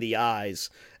you're in the eyes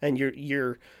and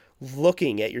you're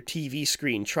looking at your TV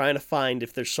screen trying to find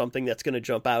if there's something that's going to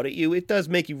jump out at you, it does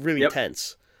make you really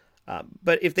tense.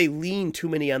 But if they lean too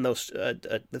much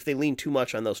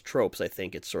on those tropes, I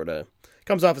think it sort of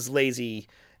comes off as lazy,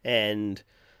 and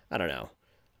I don't know.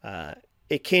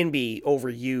 It can be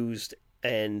overused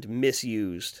and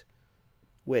misused,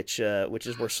 which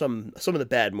is where some of the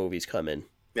bad movies come in.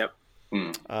 Yep.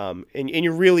 And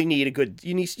you really need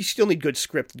you still need good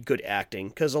script, good acting,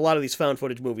 because a lot of these found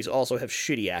footage movies also have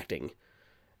shitty acting,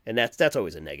 and that's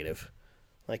always a negative.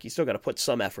 Like, you still got to put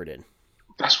some effort in.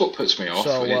 That's what puts me off.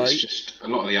 So, it's just a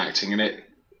lot of the acting in it.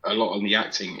 A lot of the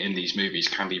acting in these movies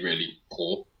can be really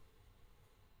poor,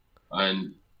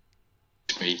 and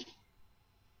to me,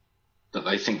 that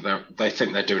they think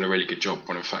they're doing a really good job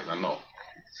when in fact they're not.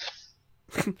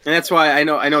 And that's why I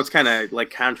know it's kind of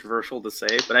like controversial to say,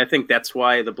 but I think that's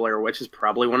why The Blair Witch is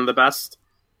probably one of the best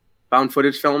found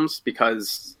footage films,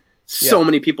 because so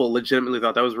many people legitimately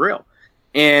thought that was real.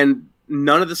 And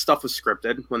none of the stuff was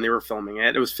scripted when they were filming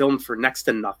it. It was filmed for next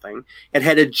to nothing. It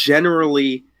had a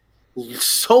generally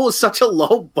such a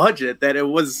low budget that it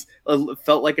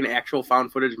felt like an actual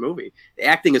found footage movie. The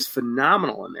acting is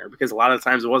phenomenal in there because a lot of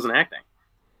times it wasn't acting.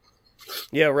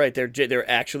 Yeah, right.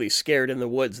 They're actually scared in the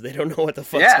woods. They don't know what the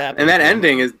fuck's happening. And that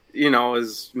ending is,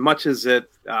 as much as it,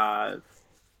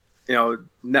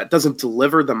 doesn't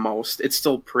deliver the most, it's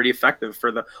still pretty effective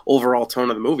for the overall tone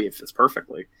of the movie. It fits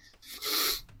perfectly.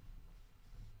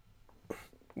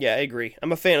 Yeah, I agree.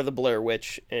 I'm a fan of The Blair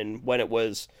Witch, and when it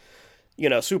was,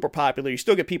 super popular, you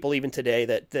still get people even today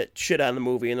that shit on the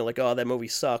movie, and they're like, oh, that movie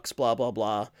sucks, blah, blah,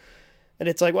 blah. And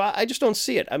it's like, well, I just don't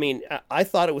see it. I mean, I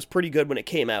thought it was pretty good when it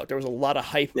came out. There was a lot of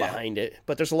hype behind it,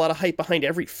 but there's a lot of hype behind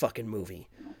every fucking movie.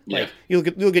 Yeah. Like, you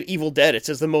look at Evil Dead, it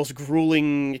says the most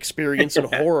grueling experience in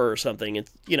horror or something.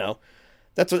 It's,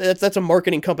 that's a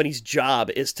marketing company's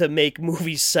job, is to make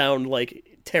movies sound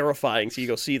like terrifying so you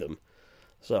go see them.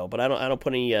 So, but I don't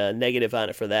put any negative on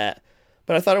it for that.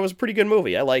 But I thought it was a pretty good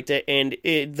movie. I liked it, and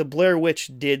the Blair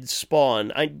Witch did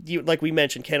spawn. Like we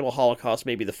mentioned, Cannibal Holocaust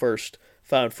may be the first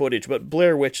found footage, but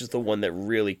Blair Witch is the one that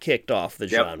really kicked off the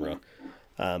genre.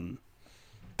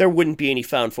 There wouldn't be any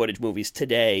found footage movies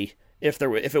today if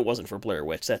it wasn't for Blair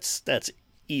Witch. That's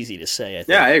easy to say, I think.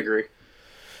 Yeah, I agree.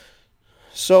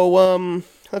 So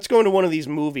let's go into one of these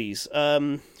movies.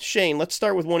 Shane, let's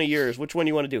start with one of yours. Which one do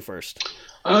you want to do first?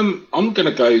 I'm going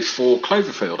to go for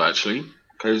Cloverfield, actually,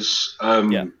 because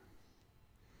I'm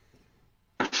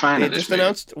a fan they of this just movie.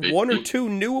 announced one or two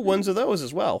new ones of those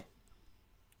as well.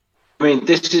 I mean,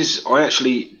 I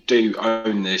actually do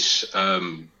own this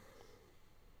on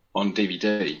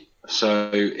DVD,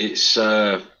 so it's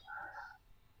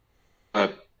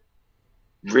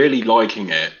really liking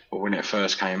it when it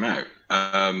first came out,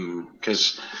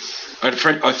 because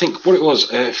I think what it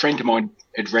was, a friend of mine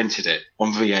had rented it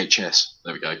on VHS.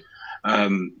 There we go.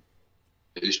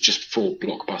 It was just before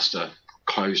Blockbuster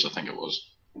closed, I think it was.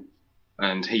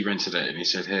 And he rented it, and he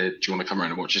said, "Here, do you want to come around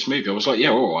and watch this movie?" I was like,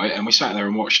 "Yeah, all right." And we sat there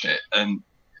and watched it, and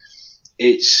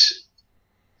it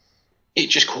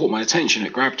just caught my attention.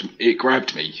 It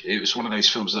grabbed me. It was one of those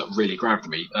films that really grabbed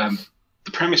me.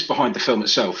 The premise behind the film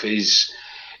itself is,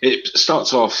 it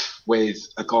starts off with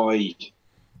a guy,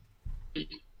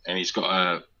 and he's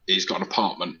got an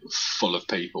apartment full of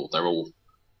people. They're all,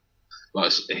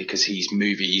 like, because he's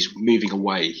moving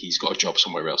away. He's got a job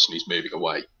somewhere else, and he's moving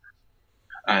away.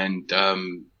 And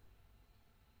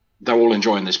they're all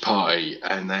enjoying this party,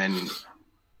 and then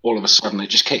all of a sudden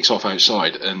it just kicks off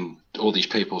outside, and all these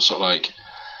people sort of like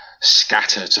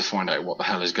scatter to find out what the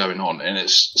hell is going on, and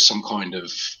it's some kind of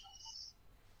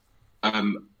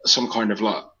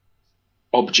like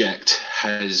object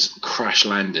has crash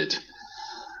landed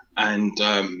and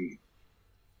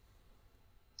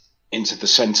into the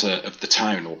center of the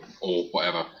town or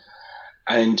whatever.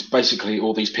 And basically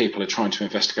all these people are trying to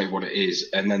investigate what it is,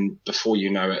 and then before you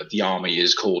know it, the army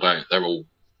is called out. They're all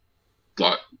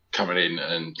like coming in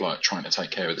and like trying to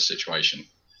take care of the situation.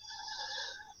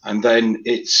 And then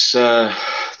it's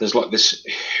there's like this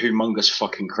humongous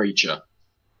fucking creature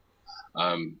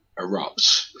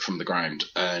erupts from the ground,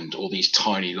 and all these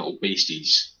tiny little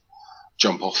beasties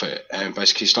jump off it and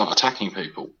basically start attacking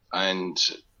people, and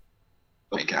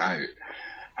they get out.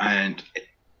 And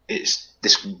it's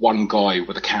this one guy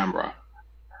with a camera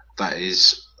that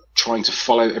is trying to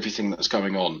follow everything that's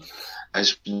going on,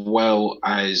 as well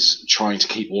as trying to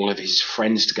keep all of his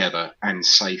friends together and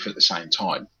safe at the same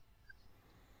time.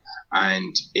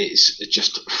 And it's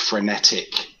just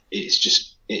frenetic.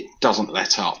 It doesn't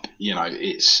let up. You know,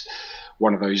 it's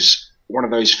one of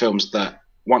those films that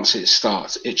once it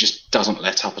starts, it just doesn't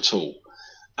let up at all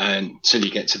until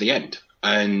you get to the end.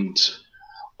 And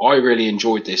I really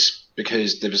enjoyed this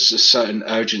because there was a certain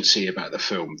urgency about the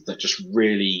film that just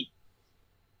really,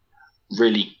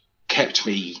 really kept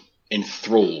me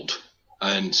enthralled.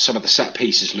 And some of the set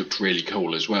pieces looked really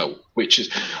cool as well, which is,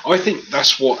 I think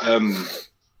that's what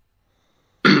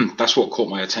that's what caught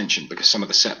my attention, because some of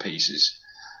the set pieces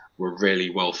were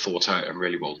really well thought out and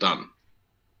really well done.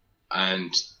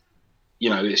 And, you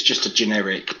know, it's just a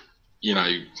generic, you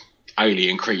know,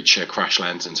 alien creature crash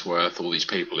lands into Earth. All these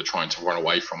people are trying to run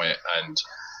away from it, and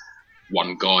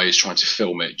one guy is trying to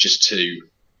film it just to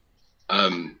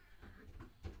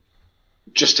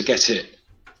get it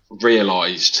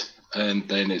realised, and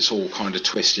then it's all kind of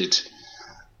twisted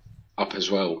up as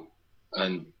well.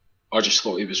 And I just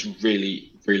thought it was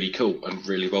really, really cool and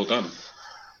really well done.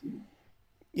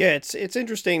 Yeah, it's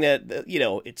interesting that, you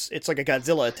know, it's like a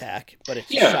Godzilla attack, but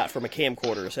it's shot from a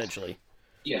camcorder essentially.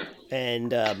 Yeah.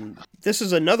 And this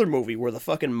is another movie where the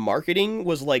fucking marketing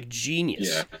was like genius.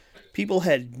 Yeah. People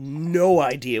had no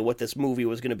idea what this movie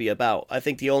was going to be about. I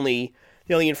think the only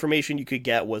information you could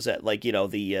get was that, like, you know,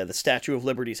 the Statue of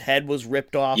Liberty's head was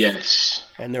ripped off. Yes.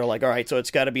 And they're like, all right, so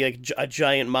it's got to be like a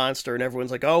giant monster, and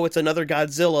everyone's like, oh, it's another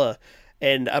Godzilla.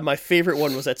 And my favorite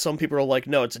one was that some people are like,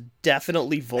 no, it's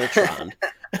definitely Voltron.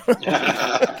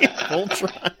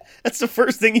 Voltron. That's the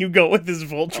first thing you go with is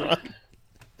Voltron.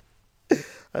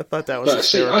 I thought that was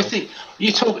hysterical. I think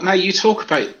you talk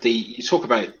about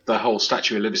the whole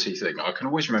Statue of Liberty thing. I can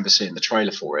always remember seeing the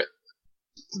trailer for it.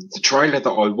 The trailer that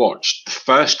I watched, the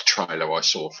first trailer I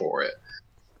saw for it,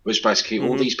 was basically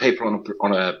all these people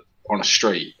on a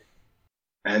street,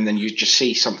 and then you just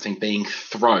see something being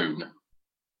thrown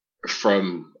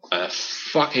from a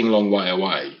fucking long way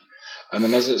away, and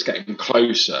then as it's getting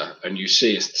closer, and you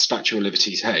see it's the Statue of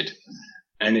Liberty's head,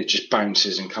 and it just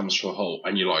bounces and comes to a halt,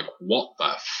 and you're like, what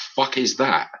the fuck is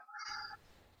that?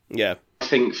 Yeah. I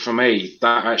think for me,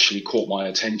 that actually caught my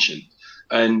attention.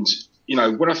 And, you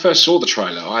know, when I first saw the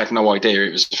trailer, I had no idea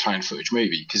it was a found footage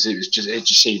movie, because it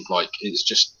just seemed like it's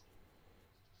just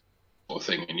sort of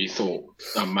thing, and you thought,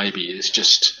 oh, maybe it's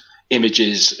just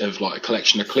images of like a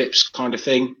collection of clips kind of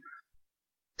thing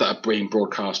that are being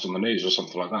broadcast on the news or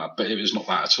something like that. But it was not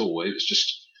that at all. It was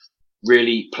just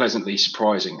really pleasantly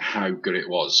surprising how good it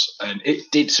was, and it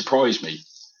did surprise me.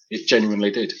 It genuinely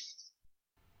did.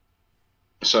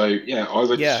 So yeah, I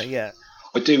would. Yeah.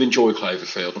 I do enjoy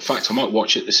Cloverfield. In fact, I might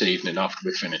watch it this evening after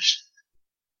we've finished.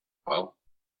 Well,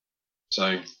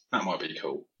 so that might be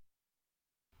cool.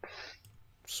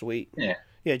 Sweet. Yeah.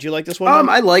 Yeah. Do you like this one?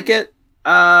 I like it.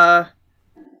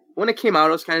 When it came out,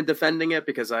 I was kind of defending it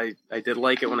because I did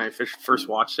like it when I first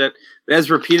watched it. But as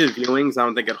repeated viewings, I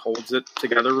don't think it holds it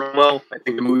together real well. I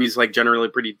think the movie's like generally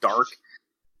pretty dark,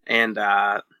 and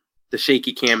the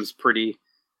shaky cam's pretty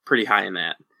high in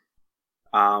that.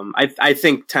 I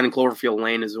think 10 Cloverfield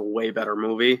Lane is a way better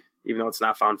movie, even though it's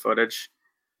not found footage.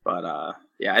 But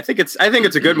Yeah, I think it's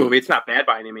a good movie. It's not bad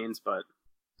by any means, but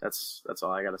that's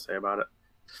all I got to say about it.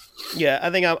 Yeah,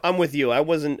 I think I'm with you. I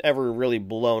wasn't ever really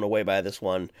blown away by this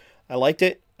one. I liked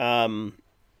it.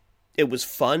 It was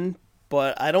fun,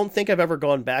 but I don't think I've ever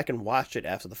gone back and watched it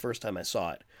after the first time I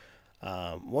saw it.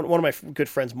 One of my good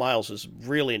friends, Miles, was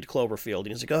really into Cloverfield, and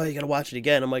he's like, "Oh, you got to watch it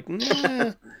again." I'm like,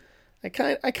 "Nah, I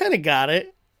kind of got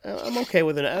it. I'm okay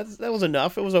with it. That was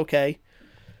enough. It was okay."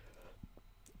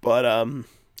 But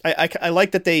I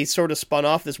like that they sort of spun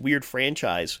off this weird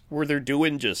franchise where they're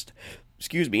doing just,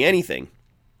 anything.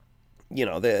 You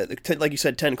know, like you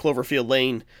said, 10 Cloverfield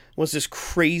Lane was this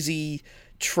crazy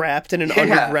trapped in an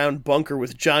underground bunker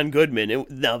with John Goodman.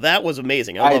 Now that was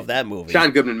amazing. I love that movie.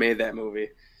 John Goodman made that movie.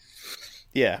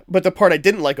 Yeah, but the part I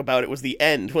didn't like about it was the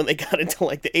end when they got into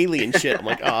like the alien shit. I'm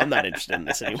like, oh, I'm not interested in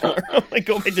this anymore. I'm like,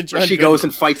 go back to John. She goes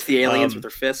and fights the aliens with her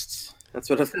fists. That's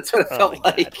what it felt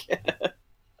like.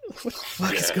 What the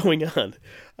fuck is going on?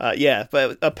 Yeah,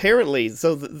 but apparently,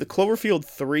 so the Cloverfield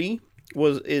 3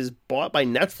 is bought by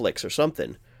Netflix or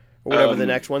something, or whatever the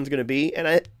next one's going to be. And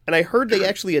I heard they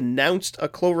actually announced a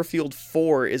Cloverfield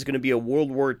 4 is going to be a World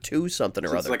War II something or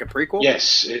other. It's like a prequel?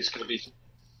 Yes, it's going to be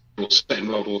set in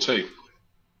World War II.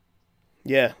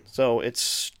 Yeah, so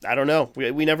it's, I don't know.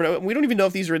 We never know. We don't even know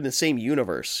if these are in the same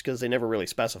universe because they never really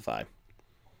specify.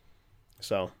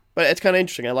 So, but it's kind of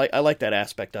interesting. I like that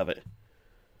aspect of it.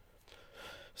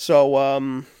 So,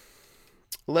 I'm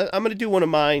going to do one of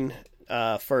mine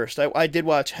first. I did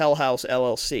watch Hell House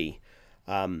LLC.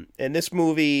 And this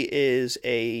movie is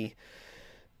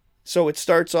so it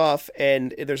starts off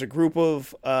and there's a group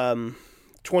of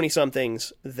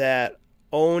 20-somethings that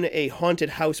own a haunted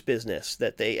house business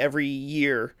that every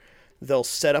year they'll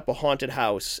set up a haunted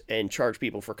house and charge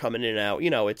people for coming in and out. You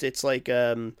know, it's like,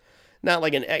 not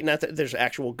that there's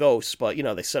actual ghosts, but, you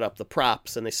know, they set up the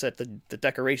props and they set the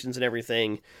decorations and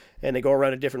everything, and they go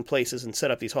around to different places and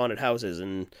set up these haunted houses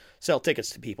and sell tickets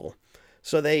to people.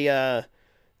 So they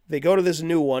go to this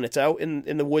new one. It's out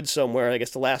in the woods somewhere. I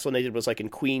guess the last one they did was like in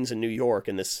Queens and New York,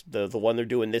 and the one they're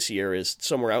doing this year is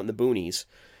somewhere out in the boonies.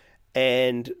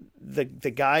 And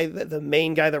the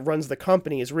main guy that runs the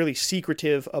company is really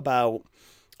secretive about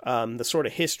the sort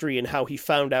of history and how he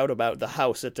found out about the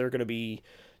house that they're going to be,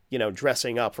 you know,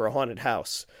 dressing up for a haunted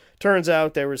house. Turns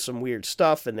out there was some weird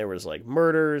stuff and there was like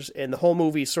murders, and the whole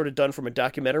movie is sort of done from a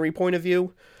documentary point of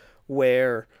view,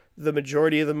 where the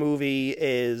majority of the movie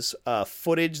is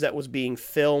footage that was being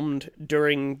filmed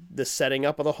during the setting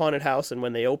up of the haunted house and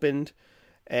when they opened,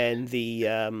 and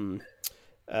the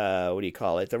what do you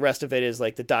call it? The rest of it is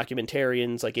like the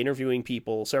documentarians like interviewing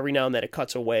people. So every now and then it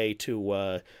cuts away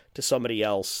to somebody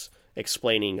else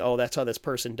explaining, oh, that's how this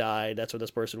person died. That's where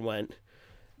this person went.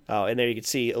 Oh, and there you can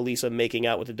see Elisa making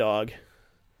out with the dog.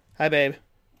 Hi, babe.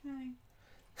 Hi.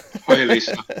 Hi,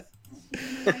 Elisa.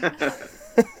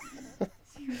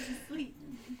 She was asleep.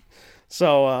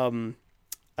 So,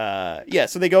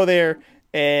 so they go there,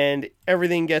 and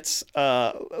everything gets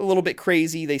a little bit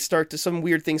crazy. Some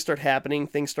weird things start happening.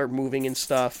 Things start moving and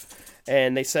stuff,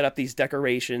 and they set up these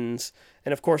decorations.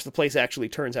 And of course, the place actually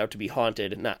turns out to be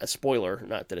haunted. Not a spoiler.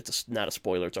 Not that it's not a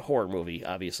spoiler. It's a horror movie,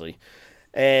 obviously.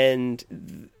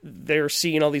 And they're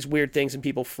seeing all these weird things, and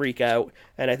people freak out.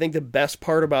 And I think the best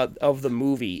part of the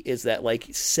movie is that like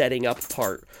setting up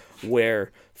part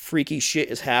where freaky shit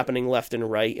is happening left and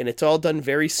right, and it's all done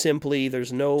very simply.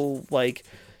 There's no like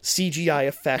CGI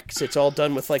effects. It's all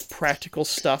done with like practical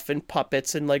stuff and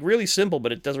puppets and like really simple,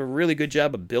 but it does a really good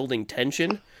job of building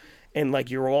tension. And like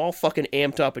you're all fucking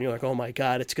amped up and you're like, oh my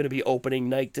god, it's going to be opening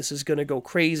night. This is going to go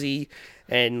crazy.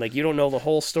 And like you don't know the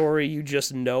whole story. You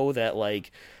just know that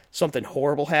like something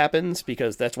horrible happens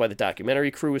because that's why the documentary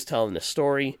crew is telling the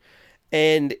story.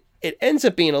 And it ends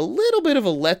up being a little bit of a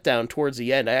letdown towards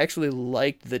the end. I actually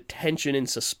liked the tension and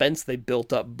suspense they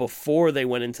built up before they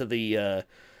went into the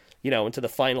into the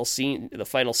final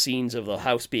scenes of the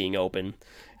house being open.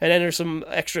 And then there's some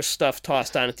extra stuff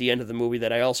tossed on at the end of the movie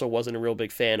that I also wasn't a real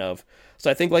big fan of. So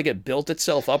I think like it built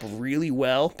itself up really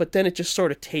well, but then it just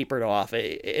sort of tapered off.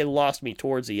 It lost me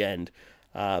towards the end,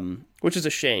 which is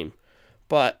a shame.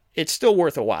 But it's still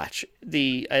worth a watch.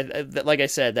 Like I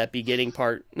said, that beginning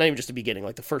part, not even just the beginning,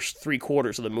 like the first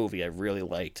 3/4 of the movie I really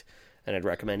liked, and I'd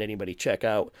recommend anybody check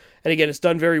out. And again, it's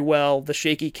done very well. The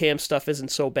shaky cam stuff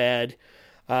isn't so bad.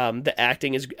 The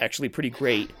acting is actually pretty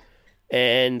great.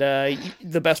 And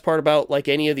the best part about like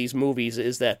any of these movies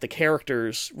is that the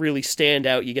characters really stand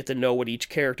out. You get to know what each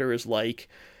character is like,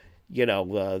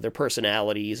 their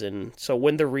personalities. And so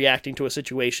when they're reacting to a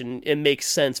situation, it makes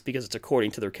sense because it's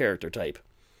according to their character type.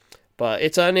 But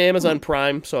it's on Amazon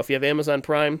Prime. So if you have Amazon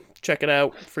Prime, check it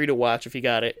out. Free to watch if you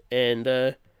got it.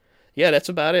 And yeah, that's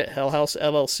about it. Hell House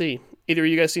LLC. Either of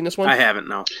you guys seen this one? I haven't.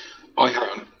 No. I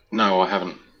haven't. No, I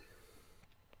haven't.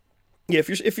 Yeah,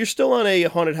 if you're still on a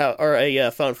haunted house or a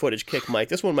found footage kick, Mike,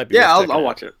 this one might be. Yeah, worth checking I'll out.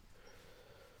 watch it.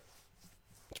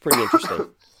 It's pretty interesting.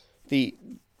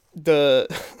 the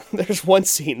there's one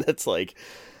scene that's like,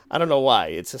 I don't know why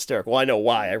it's hysterical. Well, I know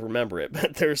why. I remember it,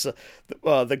 but there's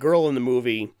the girl in the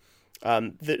movie.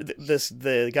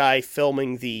 The guy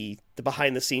filming the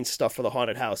behind the scenes stuff for the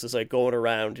haunted house is like going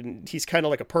around, and he's kind of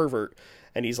like a pervert,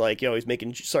 and he's like, he's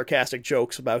making sarcastic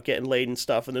jokes about getting laid and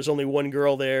stuff, and there's only one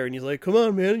girl there, and he's like, come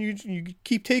on, man, you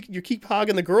keep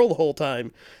hogging the girl the whole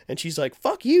time, and she's like,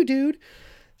 fuck you, dude.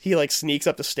 He like sneaks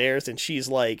up the stairs, and she's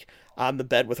like on the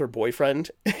bed with her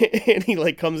boyfriend, and he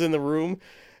like comes in the room,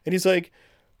 and he's like,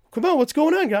 come on, what's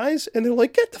going on, guys? And they're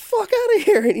like, get the fuck out of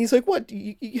here. And he's like, what,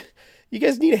 you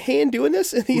guys need a hand doing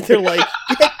this? And they're like,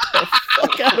 get the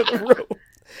fuck out of the room.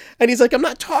 And he's like, I'm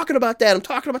not talking about that. I'm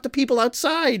talking about the people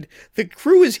outside. The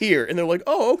crew is here. And they're like,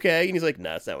 oh, okay. And he's like,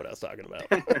 nah, that's not what I was talking about.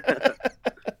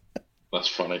 That's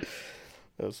funny.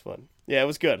 That was fun. Yeah, it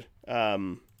was good.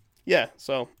 Yeah,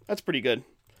 so that's pretty good.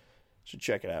 Should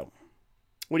check it out.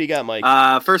 What do you got, Mike?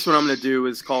 First one I'm going to do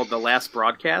is called The Last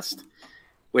Broadcast,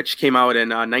 which came out in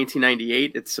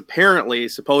 1998. It's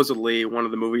supposedly one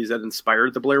of the movies that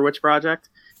inspired the Blair Witch Project.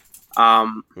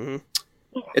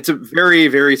 It's a very,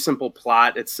 very simple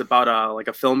plot. It's about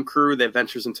a film crew that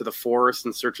ventures into the forest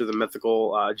in search of the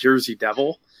mythical Jersey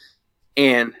Devil.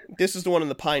 And this is the one in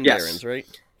the Pine yes. Barrens, right?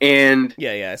 And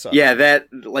yeah, I saw. Yeah,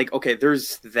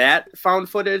 there's that found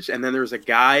footage, and then there's a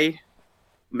guy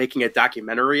making a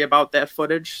documentary about that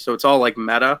footage. So it's all like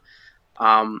meta.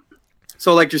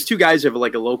 So like there's two guys who have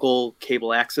like a local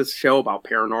cable access show about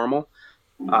paranormal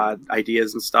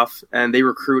ideas and stuff, and they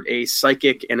recruit a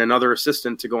psychic and another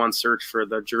assistant to go on search for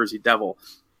the Jersey Devil.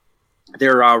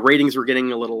 Their ratings were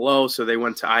getting a little low, so they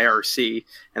went to IRC,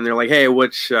 and they're like, hey,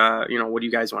 what do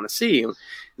you guys want to see?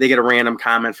 They get a random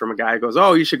comment from a guy who goes,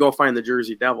 oh, you should go find the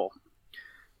Jersey Devil.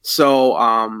 So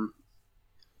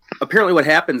apparently what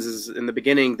happens is in the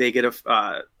beginning they get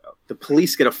the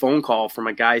police get a phone call from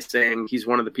a guy saying he's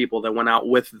one of the people that went out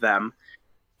with them,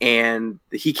 and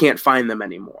he can't find them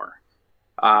anymore.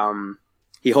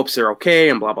 He hopes they're okay,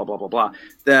 and blah, blah, blah, blah, blah.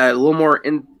 A little more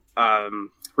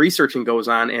researching goes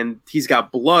on, and he's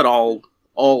got blood all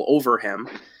over him,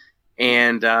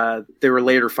 and they were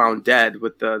later found dead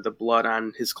with the blood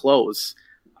on his clothes.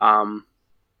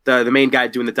 The main guy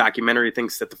doing the documentary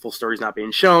thinks that the full story is not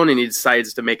being shown, and he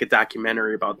decides to make a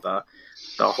documentary about the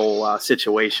whole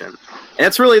situation. And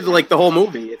that's really the whole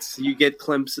movie. You get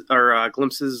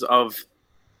glimpses of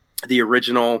the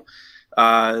original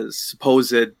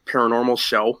supposed paranormal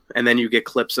show, and then you get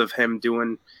clips of him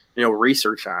doing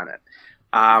research on it.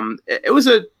 It was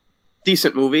a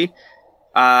decent movie.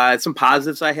 Some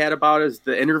positives I had about it is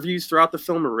the interviews throughout the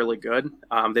film are really good.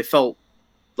 They felt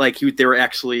like they were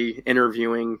actually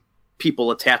interviewing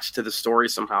people attached to the story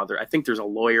somehow. I think there's a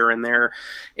lawyer in there,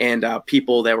 and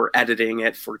people that were editing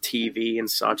it for TV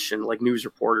and such, and like news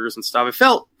reporters and stuff. It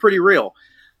felt pretty real.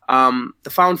 The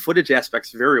found footage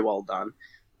aspect's very well done.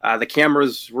 The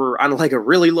cameras were on like a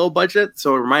really low budget,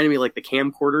 so it reminded me like the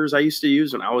camcorders I used to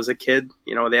use when I was a kid.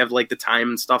 They have like the time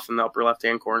and stuff in the upper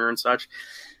left-hand corner and such.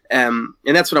 And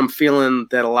that's what I'm feeling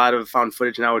that a lot of found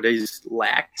footage nowadays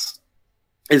lacks,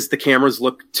 is the cameras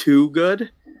look too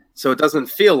good. So it doesn't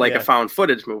feel like a found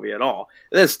footage movie at all.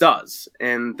 This does.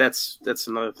 And that's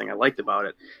another thing I liked about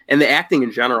it. And the acting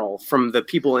in general from the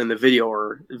people in the video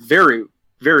are very,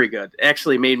 very good. It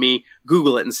actually made me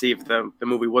Google it and see if the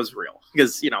movie was real.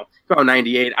 Because, about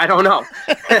 98, I don't know.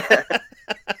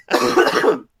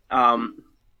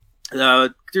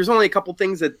 There's only a couple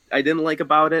things that I didn't like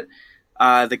about it.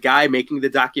 The guy making the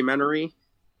documentary,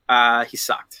 he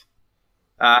sucked.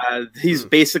 He's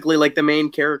basically like the main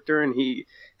character, and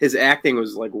his acting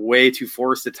was like way too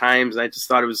forced at times. I just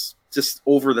thought it was just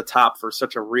over the top for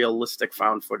such a realistic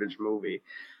found footage movie.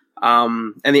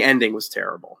 And the ending was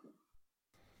terrible.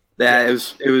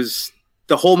 It was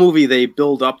the whole movie. They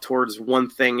build up towards one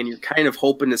thing, and you're kind of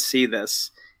hoping to see this,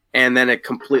 and then it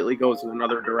completely goes in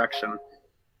another direction.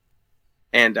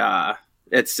 And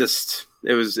it's just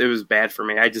it was bad for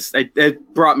me.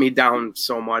 It brought me down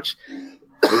so much.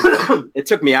 It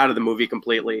took me out of the movie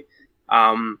completely.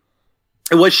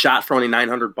 It was shot for only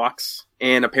 $900,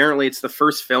 and apparently it's the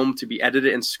first film to be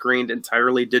edited and screened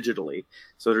entirely digitally,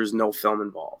 so there's no film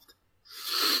involved.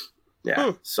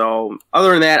 Yeah. So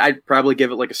other than that, I'd probably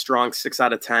give it like a strong 6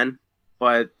 out of 10.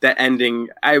 But that ending,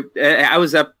 I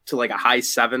was up to like a high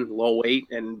 7, low 8,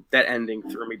 and that ending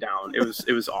threw me down.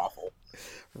 It was awful.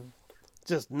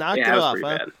 Just knocked it off,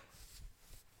 huh? Bad.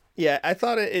 Yeah, I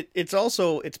thought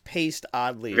it's paced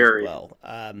oddly Very. as well.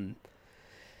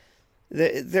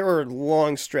 There are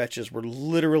long stretches where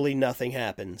literally nothing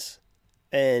happens,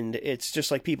 and it's just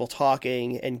like people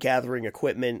talking and gathering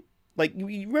equipment. Like,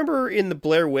 you remember in the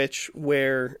Blair Witch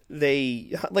where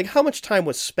how much time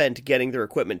was spent getting their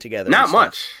equipment together? Not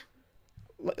much.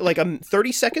 Like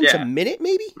 30 seconds, Yeah. a minute,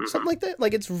 maybe? Something like that?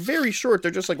 Like, it's very short.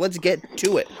 They're just like, let's get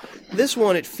to it. This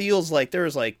one, it feels like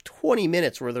there's like 20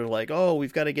 minutes where they're like, oh,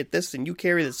 we've got to get this, and you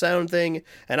carry the sound thing,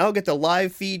 and I'll get the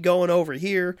live feed going over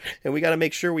here, and we got to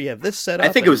make sure we have this set up. I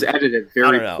think it was edited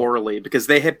very know. poorly because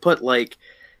they had put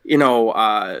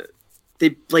they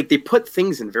put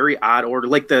things in very odd order.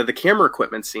 Like the camera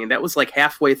equipment scene, that was like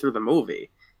halfway through the movie.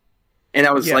 And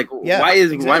I was Yeah. like, Yeah, why am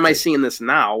I exactly. seeing this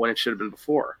now when it should have been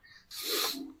before?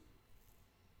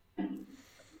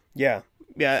 Yeah,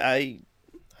 I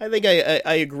think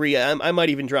I agree. I might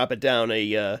even drop it down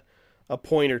a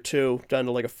point or two, down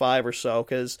to like a 5 or so,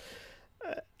 because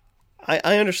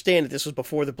I understand that this was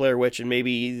before the Blair Witch, and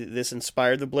maybe this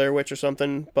inspired the Blair Witch or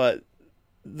something, but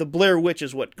the Blair Witch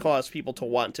is what caused people to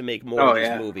want to make more of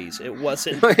these movies. It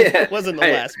wasn't. Yeah. It wasn't the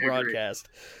last I agree. broadcast.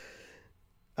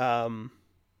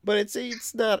 But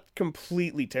it's not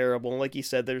completely terrible. Like you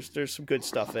said, there's some good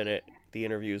stuff in it, the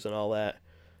interviews and all that.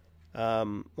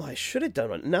 Well, I should have done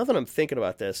one. Now that I'm thinking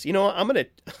about this, you know what, I'm gonna.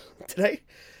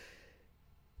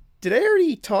 Did I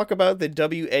already talk about the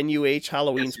WNUH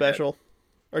Halloween Yes, you special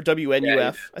or WNUF?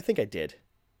 Yeah, you I think I did.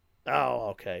 Oh,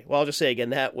 okay. Well, I'll just say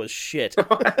again, that was shit.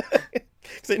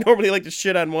 Because I normally like to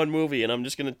shit on one movie, and I'm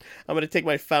gonna take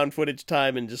my found footage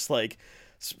time and just like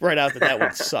spread out that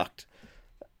one sucked.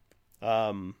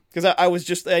 Because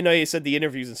I know you said the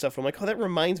interviews and stuff. I'm like, oh, that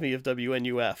reminds me of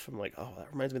WNUF. I'm like, oh, that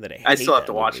reminds me that I still have that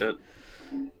to watch movie.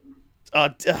 it. Oh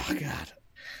God.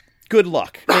 Good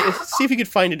luck. See if you could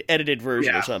find an edited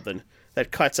version or something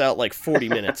that cuts out like 40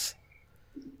 minutes.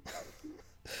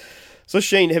 So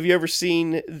Shane, have you ever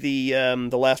seen the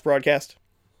last broadcast?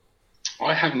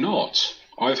 I have not.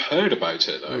 I've heard about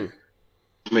it though.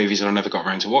 Movies that I never got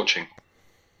around to watching.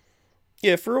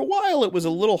 Yeah, for a while it was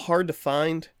a little hard to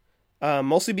find,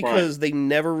 mostly because they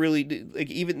never really did,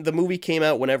 like, even the movie came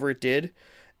out whenever it did,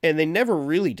 and they never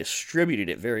really distributed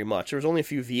it very much. There was only a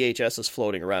few VHSs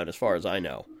floating around, as far as I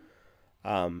know.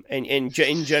 And in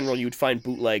general, you'd find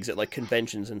bootlegs at like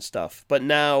conventions and stuff. But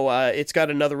now it's got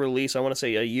another release. I want to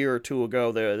say a year or two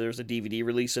ago, there's a DVD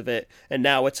release of it, and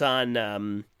now it's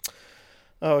on.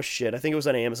 Oh shit! I think it was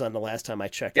on Amazon the last time I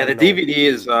checked. Yeah, I the don't know. DVD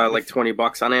is like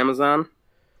 $20 on Amazon.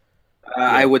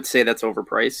 I would say that's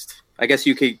overpriced. I guess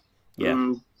you could.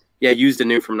 Used and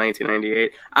new from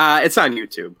 1998. It's on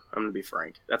YouTube. I'm gonna be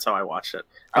frank. That's how I watched it.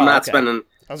 I'm not spending.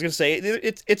 I was gonna say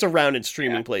it's around in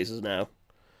streaming places now.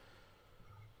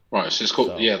 Right, so it's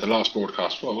called the last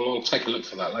broadcast. Well, I'll take a look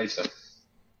for that later.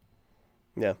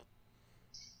 Yeah.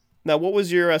 Now, what was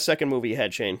your second movie you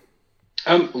had, Shane?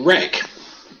 Rec,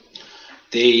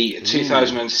 the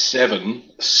 2007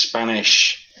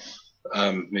 Spanish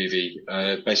movie.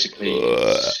 Basically,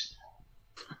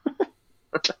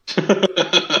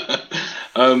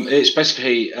 it's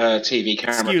basically a TV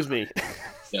camera. Excuse me.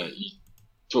 Yeah,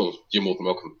 you're more than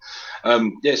welcome.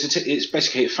 It's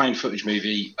basically a found footage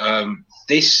movie. I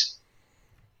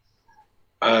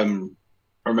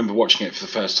remember watching it for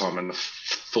the first time and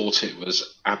thought it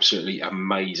was absolutely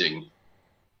amazing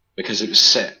because it was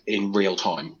set in real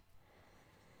time,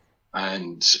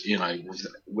 and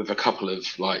with a couple of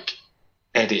like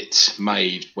edits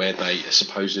made where they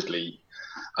supposedly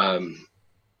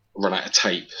run out of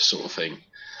tape, sort of thing.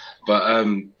 But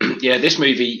this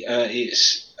movie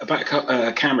it's about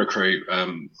a camera crew.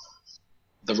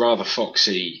 The rather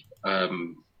foxy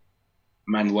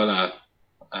Manuela.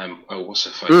 What's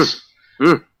her face?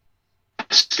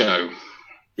 Pasco.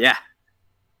 Yeah.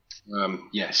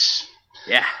 Yes.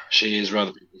 Yeah. She is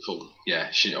rather beautiful.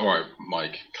 Yeah. All right,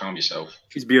 Mike, calm yourself.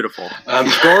 She's beautiful.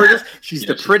 She's gorgeous. She's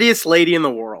the Yes. prettiest lady in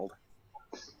the world.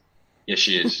 Yes,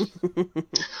 she is.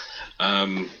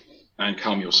 And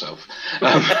calm yourself.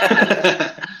 But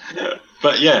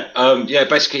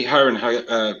basically, her and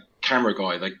her camera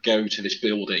guy, they go to this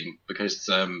building because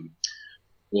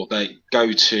they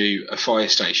go to a fire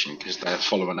station because they're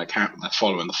following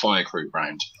the fire crew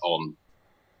around on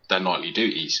their nightly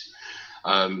duties.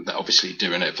 They're obviously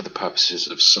doing it for the purposes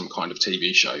of some kind of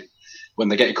TV show. When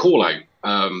they get a call out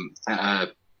at a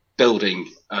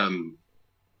building, at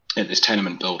this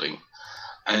tenement building,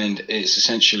 and it's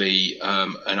essentially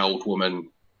an old woman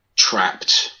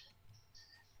trapped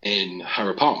in her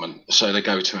apartment. So they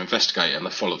go to investigate and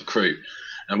they follow the crew.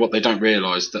 And what they don't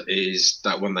realise is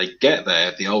that when they get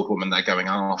there, the old woman they're going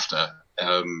after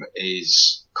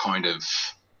is kind of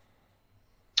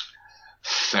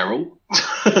feral.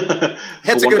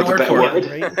 That's a good word for word.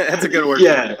 it. Right? That's a good word.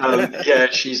 Yeah,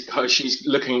 she's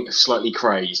looking slightly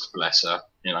crazed. Bless her.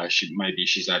 You know,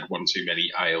 she's had one too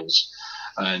many ales,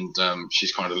 and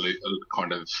she's kind of a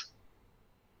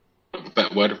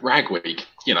better word, ragweed.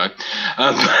 You know,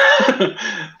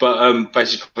 but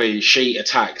basically she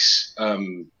attacks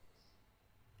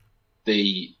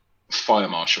the fire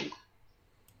marshal,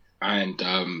 and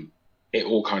it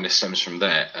all kind of stems from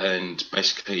there. And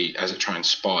basically, as it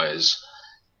transpires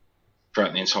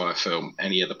throughout the entire film,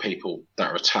 any of the people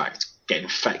that are attacked get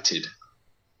infected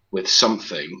with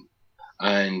something,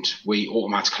 and we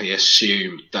automatically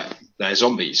assume that they're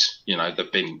zombies. You know,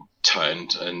 they've been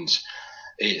turned, and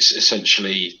it's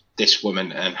essentially this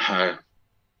woman and her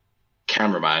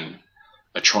cameraman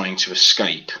are trying to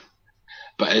escape.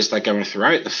 But as they're going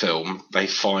throughout the film, they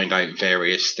find out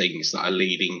various things that are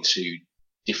leading to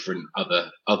different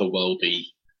otherworldly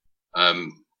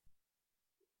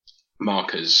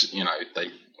markers. You know,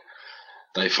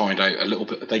 they find out a little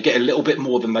bit. They get a little bit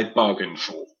more than they bargained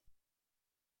for.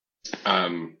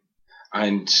 And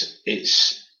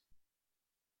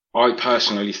I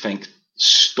personally think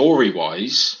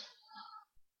story-wise,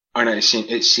 I know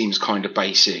it seems kind of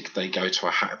basic. They go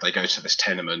to this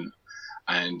tenement,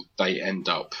 and they end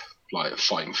up like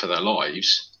fighting for their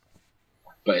lives.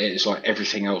 But it's like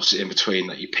everything else in between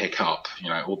that you pick up, you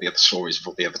know, all the other stories of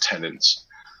all the other tenants,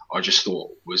 I just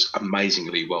thought was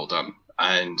amazingly well done.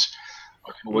 And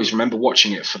I can always remember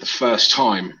watching it for the first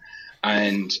time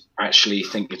and actually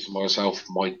thinking to myself,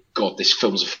 my God, this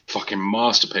film's a fucking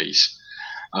masterpiece.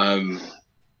 It's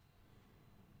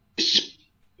just,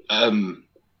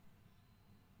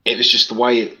 it was just the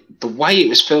way it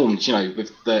was filmed, you know,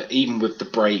 even with the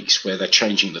breaks where they're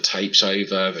changing the tapes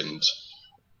over and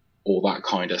all that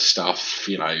kind of stuff,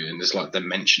 you know, and there's like they're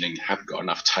mentioning haven't got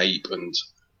enough tape and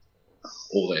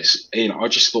all this. You know, I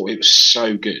just thought it was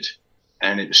so good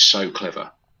and it was so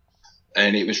clever,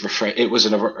 and it was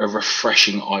a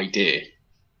refreshing idea,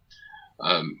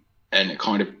 and it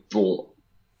kind of brought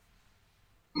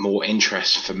more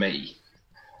interest for me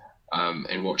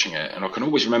in watching it. And I can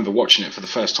always remember watching it for the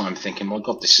first time thinking, my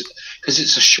God, this is, because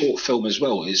it's a short film as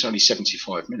well, it's only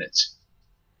 75 minutes.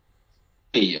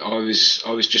 It was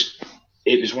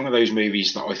one of those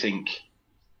movies that I think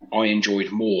I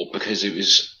enjoyed more because it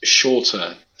was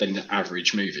shorter than the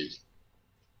average movie.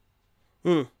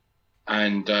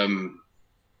 And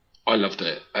I loved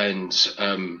it. And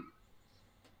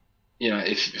you know,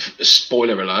 if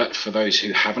spoiler alert for those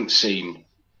who haven't seen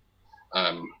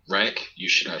Rec, you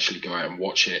should actually go out and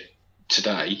watch it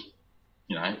today,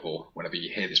 you know, or whenever you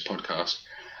hear this podcast.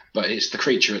 But it's the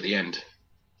creature at the end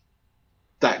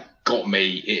that got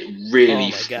me. It really, oh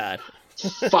my God,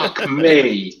 fuck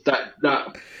me.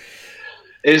 That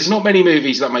there's not many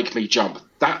movies that make me jump.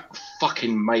 That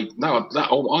fucking made I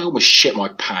almost shit my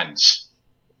pants,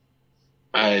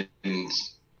 and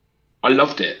I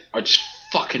loved it. I just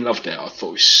fucking loved it. I thought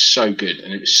it was so good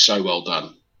and it was so well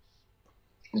done.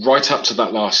 Right up to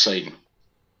that last scene,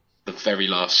 the very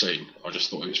last scene, I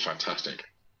just thought it was fantastic.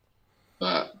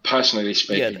 But personally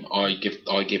speaking, yeah,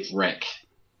 I give Rec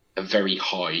a very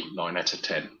high 9 out of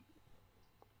 10.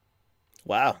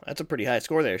 Wow, that's a pretty high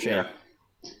score there, Shane. Yeah.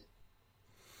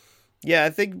 Yeah, I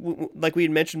think like we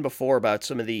had mentioned before about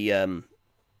some of the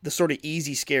sort of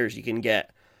easy scares you can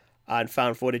get on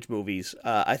found footage movies.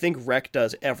 I think Rec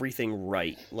does everything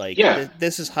right. Like, yeah,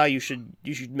 this is how you should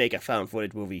make a found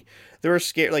footage movie. There are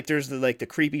there's the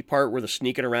creepy part where they're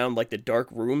sneaking around like the dark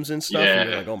rooms and stuff. Yeah. And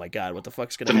you're like, oh my God, what the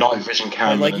fuck's gonna happen? The night vision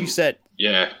camera. Like you said,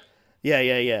 yeah.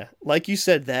 Like you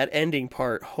said, that ending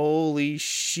part, holy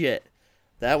shit.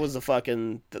 That was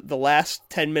the last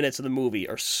 10 minutes of the movie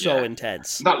are so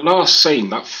intense. That last scene,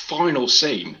 that final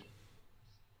scene,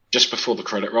 just before the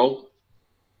credit roll,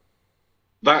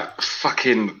 that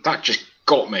just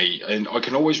got me. And I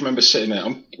can always remember sitting there,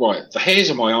 the hairs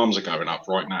on my arms are going up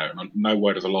right now, and no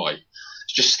word of a lie.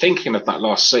 Just thinking of that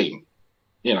last scene,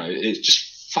 you know, it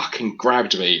just fucking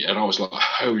grabbed me, and I was like,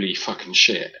 holy fucking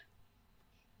shit.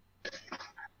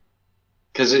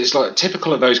 Because it's like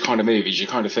typical of those kind of movies, you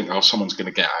kind of think, oh, someone's going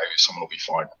to get out, someone will be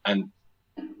fine. And,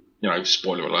 you know,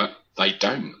 spoiler alert, they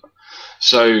don't.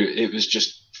 So it was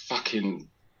just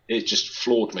it just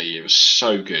floored me. It was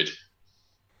so good.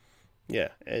 Yeah,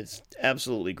 it's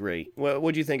absolutely great.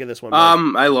 What do you think of this one,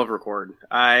 Mike? I love Record.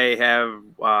 I have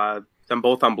them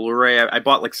both on Blu-ray. I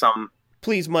bought like some...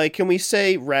 Please, Mike, can we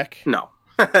say Rec? No.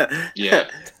 Yeah.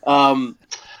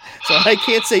 So I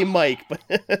can't say Mike,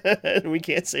 but we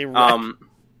can't say Rec.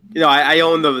 You know, I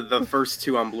own the first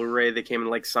two on Blu-ray. They came in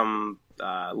like some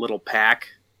little pack,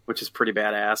 which is pretty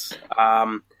badass.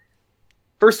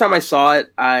 First time I saw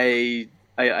it, I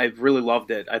I really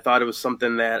loved it. I thought it was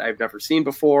something that I've never seen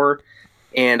before,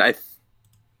 and I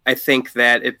think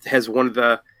that it has one of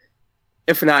the,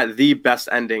 if not the best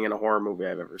ending in a horror movie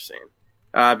I've ever seen.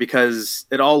 Because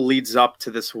it all leads up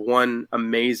to this one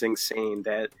amazing scene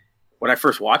that when I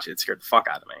first watched it scared the fuck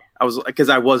out of me. Because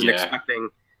I wasn't expecting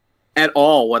at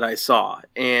all what I saw.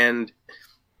 And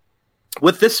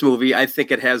with this movie, I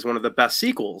think it has one of the best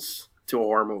sequels to a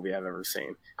horror movie I've ever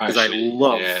seen. Because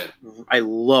I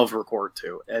love Record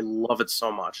 2. I love it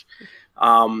so much.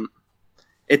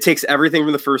 It takes everything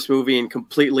from the first movie and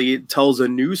completely tells a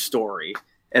new story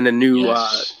and a new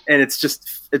and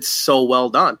it's so well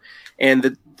done.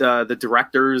 And the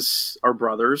directors are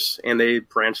brothers, and they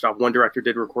branched off. One director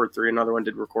did Record 3, another one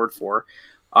did Record 4.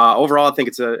 Overall, I think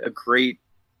it's a great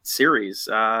series.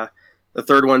 The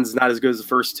third one's not as good as the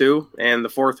first two, and the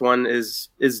fourth one is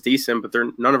decent, but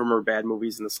none of them are bad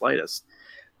movies in the slightest.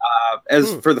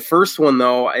 As for the first one,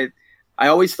 though, I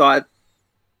always thought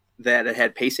that it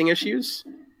had pacing issues.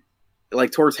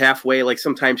 Like towards halfway, like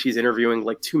sometimes she's interviewing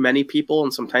like too many people,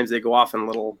 and sometimes they go off in a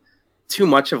little too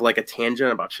much of like a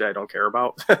tangent about shit I don't care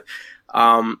about. But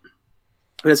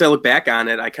as I look back on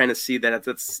it, I kind of see that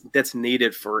that's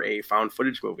needed for a found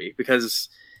footage movie, because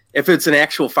if it's an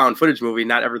actual found footage movie,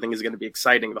 not everything is going to be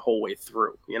exciting the whole way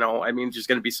through. You know, I mean, there's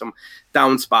going to be some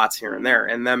down spots here and there,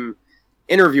 and them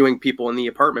interviewing people in the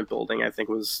apartment building, I think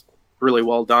was really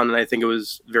well done. And I think it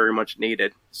was very much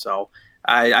needed. So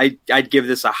I'd give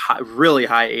this a really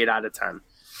high 8 out of 10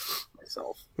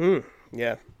 myself.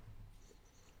 Yeah.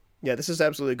 Yeah, this is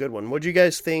absolutely a good one. What do you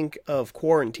guys think of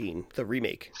Quarantine, the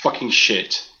remake? Fucking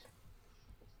shit.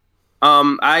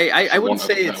 I wouldn't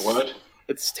say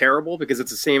it's terrible, because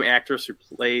it's the same actress who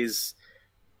plays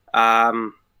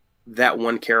that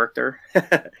one character.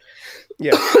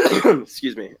 Yeah.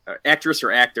 Excuse me. Actress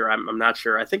or actor, I'm not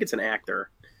sure. I think it's an actor.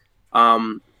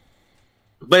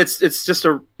 But it's just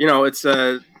it's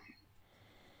a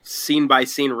scene by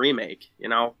scene remake,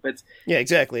 yeah,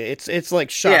 exactly. It's like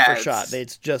shot for shot.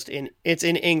 It's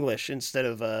in English instead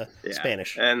of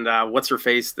Spanish. And what's her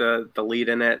face, the lead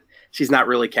in it, she's not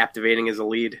really captivating as a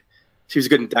lead. She was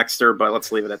good in Dexter, but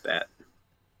let's leave it at that.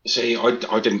 See,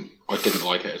 I didn't like it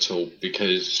at all,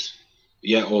 because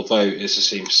although it's a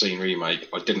scene for scene remake,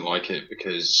 I didn't like it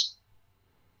because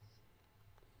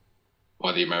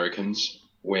by the Americans,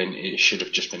 when it should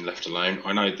have just been left alone.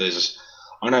 I know there's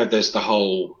the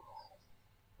whole,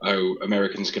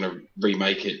 Americans going to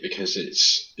remake it because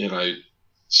it's,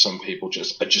 some people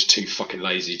are just too fucking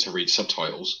lazy to read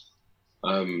subtitles.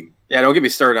 Don't get me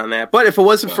started on that. But if it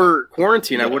wasn't for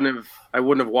Quarantine, I wouldn't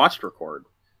have watched Record.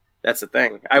 That's the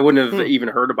thing. I wouldn't have even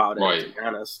heard about it, right, to be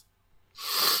honest.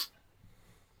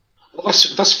 Well,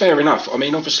 that's fair enough. I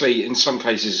mean, obviously, in some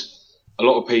cases, a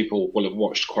lot of people will have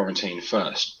watched Quarantine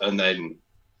first, and then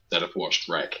they'll have watched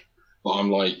Rec. But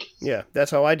I'm like... Yeah, that's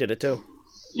how I did it, too.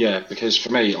 Yeah, because for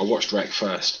me, I watched Rec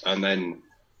first, and then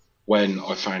when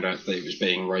I found out that it was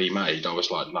being remade, I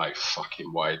was like, no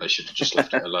fucking way. They should have just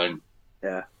left it alone.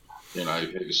 Yeah. I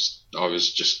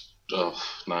was just, no.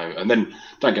 And then,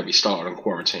 don't get me started on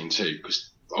Quarantine, too, because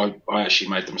I actually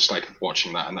made the mistake of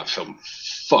watching that, and that film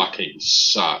fucking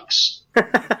sucks.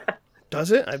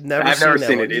 Does it? I've never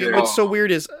seen it either. What's so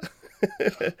weird is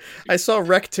I saw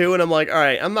Rec 2 and I'm like, all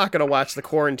right, I'm not going to watch the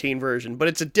Quarantine version, but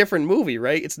it's a different movie,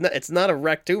 right? It's not a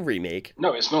Rec 2 remake.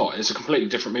 No, it's not. It's a completely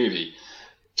different movie.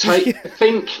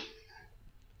 Think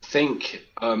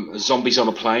zombies on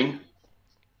a plane,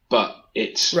 but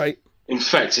it's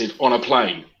infected on a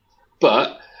plane.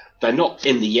 But they're not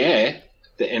in the air,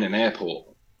 they're in an airport.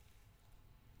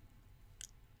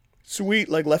 Sweet,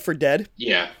 like Left 4 Dead?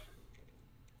 Yeah.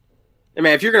 I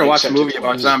mean, if you're going to watch a movie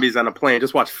about zombies on a plane,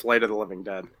 just watch Flight of the Living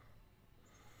Dead.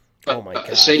 Oh my god!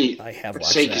 I have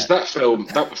watched that. Because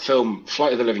that film,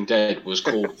 Flight of the Living Dead, was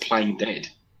called Plain Dead.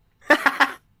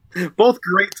 Both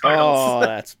great titles.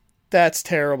 Oh, that's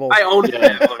terrible. I own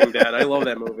Flight of the Living Dead. I love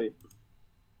that movie.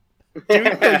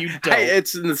 Dude, no, you don't.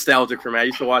 It's nostalgic for me. I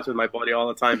used to watch it with my buddy all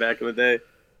the time back in the day.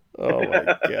 Oh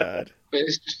my god! But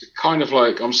it's just kind of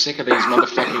like, I'm sick of these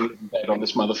motherfucking living dead on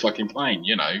this motherfucking plane,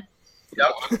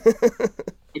 Yep.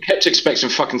 I kept expecting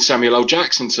fucking Samuel L.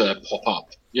 Jackson to pop up,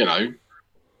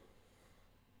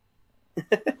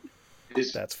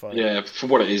 That's funny. Yeah, for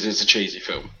what it is, it's a cheesy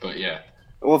film, but yeah.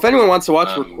 Well, if anyone wants to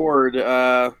watch Record,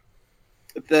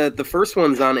 the first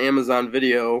one's on Amazon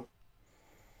Video,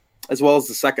 as well as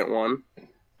the second one,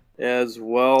 as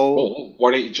well. Well,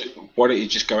 why don't you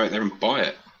just go out there and buy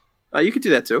it? You could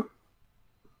do that too.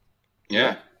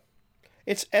 Yeah.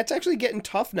 It's actually getting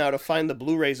tough now to find the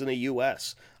Blu-rays in the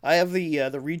U.S. I have the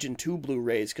Region 2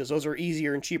 Blu-rays because those are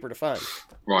easier and cheaper to find.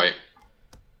 Right.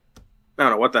 I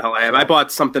don't know what the hell I have. I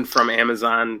bought something from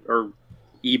Amazon or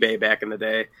eBay back in the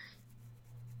day.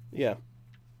 Yeah.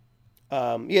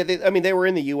 They were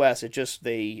in the U.S. It just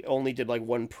they only did like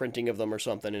one printing of them or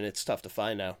something, and it's tough to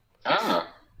find now.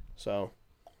 Ah. So,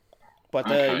 but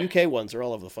the Okay. UK ones are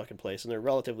all over the fucking place, and they're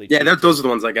relatively Yeah, cheap. those are the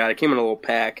ones I got. It came in a little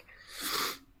pack.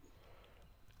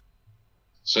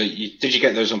 So did you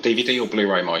get those on DVD or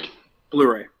Blu-ray, Mike?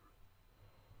 Blu-ray.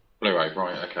 Blu-ray,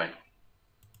 right? Okay.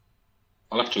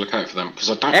 I'll have to look out for them because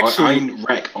I don't. Actually- I own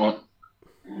Rec on.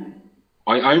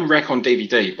 I own Rec on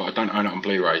DVD, but I don't own it on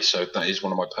Blu-ray. So that is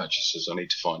one of my purchases I need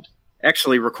to find.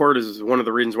 Actually, Record is one of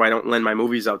the reasons why I don't lend my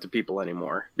movies out to people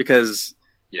anymore. Because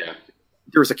Yeah.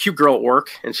 there was a cute girl at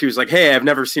work, and she was like, "Hey, I've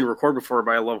never seen Record before,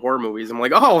 but I love horror movies." I'm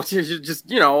like, "Oh, just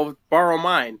borrow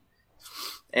mine."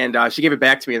 And she gave it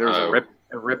back to me. There was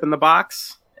a rip in the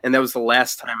box, and that was the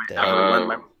last time I ever lent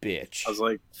my. Bitch. I was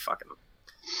like, "Fucking."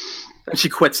 And she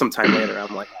quit sometime later.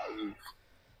 I'm like, oh,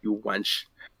 "You wench."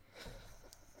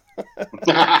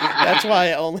 That's why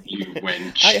I only. You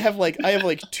wench. I have like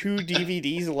 2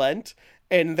 DVDs lent,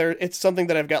 and it's something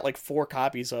that I've got like 4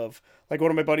 copies of. Like one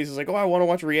of my buddies is like, "Oh, I want to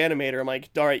watch Reanimator." I'm like,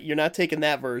 "All right, you're not taking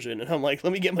that version." And I'm like,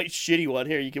 "Let me get my shitty one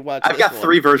here. You can watch." I've this got one."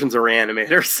 3 versions of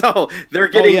Reanimator, so they're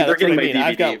getting yeah, they're that's what getting I my mean. DVD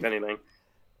I've got- if anything.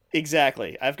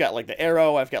 Exactly. I've got like the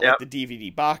Arrow. I've got like the DVD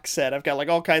box set. I've got like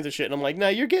all kinds of shit. And I'm like, "No,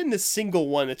 you're getting this single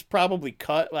one. It's probably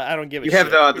cut. I don't give a You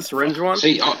shit." have the syringe one.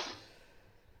 See,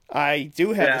 I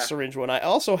do have Yeah. the syringe one. I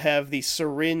also have the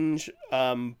syringe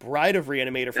Bride of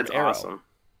Reanimator from That's Arrow. awesome.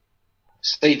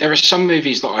 see, there are some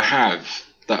movies that I have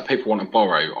that people want to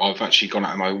borrow. I've actually gone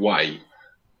out of my way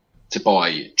to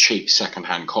buy cheap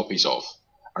second-hand copies of,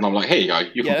 and I'm like, "Here you go.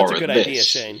 You Yeah, can that's a borrow good this." idea,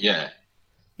 Shane. Yeah.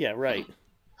 Yeah, right.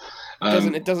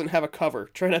 Um, It doesn't have a cover.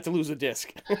 Try not to lose a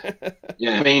disc.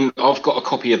 Yeah, I mean, I've got a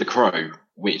copy of The Crow,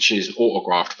 which is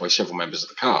autographed by several members of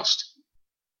the cast.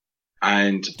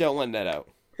 And Don't lend that out.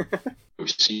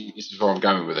 see, this is where I'm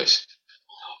going with this.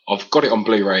 I've got it on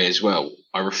Blu-ray as well.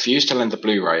 I refuse to lend the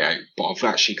Blu-ray out, but I've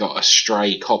actually got a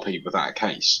stray copy without a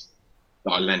case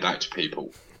that I lend out to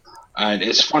people. And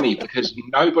it's funny because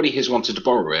nobody has wanted to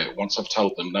borrow it once I've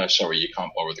told them, "No, sorry, you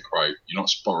can't borrow The Crow. You're not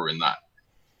borrowing that."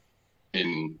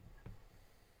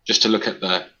 Just to look at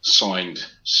the signed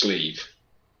sleeve,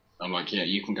 I'm like, "Yeah,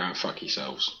 you can go and fuck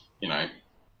yourselves," you know.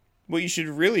 What you should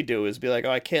really do is be like,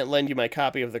 "Oh, I can't lend you my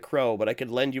copy of The Crow, but I could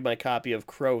lend you my copy of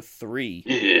Crow 3.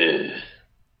 Yeah.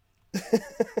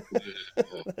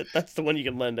 That's the one you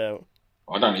can lend out.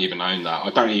 I don't even own that. I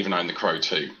don't even own The Crow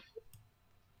 2.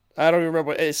 I don't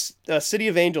remember. It's City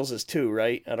of Angels is 2,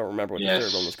 right? I don't remember what Yes. the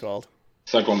third one was called.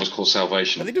 Third one was called I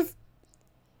Salvation. think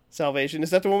Salvation.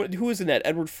 Is that the one? Who was in that?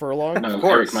 Edward Furlong? No, Of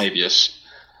course. Eric Mabius.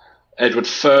 Edward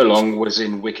Furlong was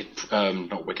in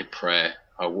not Wicked Prayer.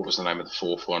 Oh, what was the name of the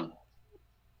fourth one?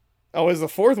 Oh, it was the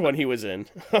 4th one he was in.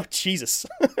 Oh, Jesus.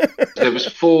 There was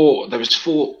 4. There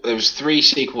was 3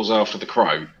 sequels after The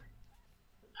Crow,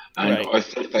 and Right. I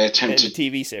think they And the attempted.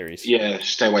 TV series. Yeah,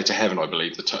 Stairway to Heaven, I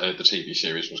believe the TV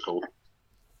series was called.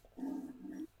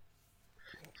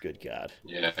 Good God.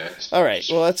 Yeah. All right.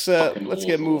 Well, let's Fucking get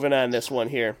awful. moving on this one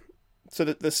here. So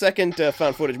the second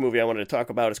found footage movie I wanted to talk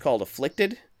about is called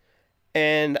Afflicted,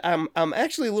 and I'm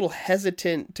actually a little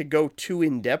hesitant to go too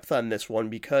in depth on this one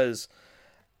because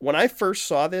when I first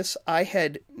saw this, I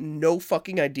had no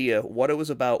fucking idea what it was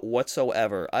about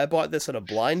whatsoever. I bought this at a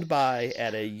blind buy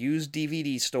at a used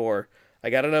DVD store.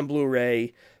 I got it on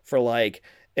Blu-ray for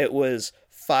it was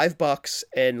 $5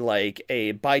 and like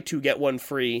a buy 2 get 1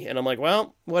 free, and I'm like,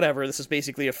 well, whatever. This is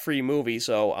basically a free movie,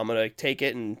 so I'm gonna take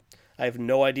it, and I have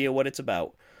no idea what it's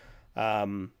about.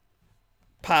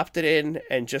 Popped it in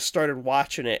and just started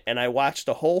watching it, and I watched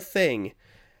the whole thing,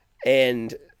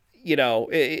 and I'm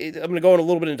going to go in a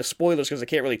little bit into spoilers because I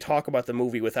can't really talk about the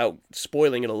movie without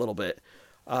spoiling it a little bit.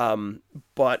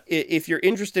 But if you're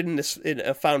interested in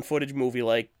a found footage movie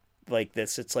like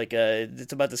this, it's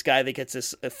about this guy that gets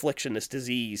this affliction, this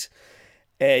disease,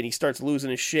 and he starts losing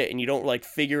his shit, and you don't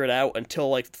figure it out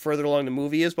until further along the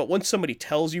movie is. But once somebody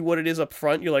tells you what it is up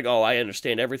front, you're like, oh, I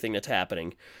understand everything that's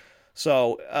happening.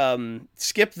 So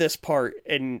skip this part,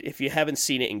 and if you haven't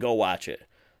seen it, and go watch it.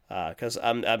 Because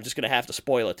I'm just going to have to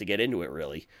spoil it to get into it,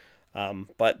 really.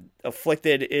 But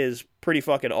Afflicted is pretty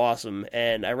fucking awesome,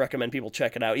 and I recommend people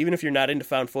check it out. Even if you're not into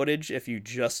found footage, if you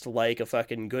just like a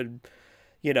fucking good,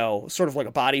 sort of like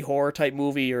a body horror type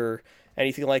movie or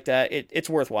anything like that, it's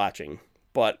worth watching.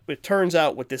 But it turns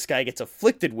out what this guy gets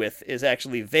afflicted with is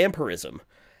actually vampirism.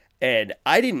 And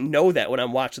I didn't know that when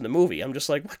I'm watching the movie. I'm just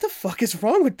like, what the fuck is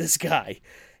wrong with this guy?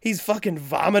 He's fucking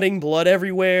vomiting blood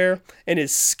everywhere, and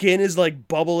his skin is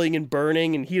bubbling and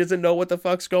burning, and he doesn't know what the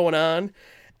fuck's going on.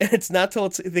 And it's not till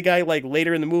it's the guy, like,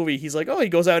 later in the movie, he's like, oh, he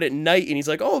goes out at night, and he's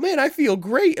like, oh, man, I feel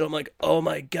great. And I'm like, oh,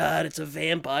 my God, it's a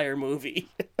vampire movie.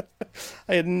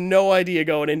 I had no idea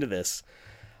going into this.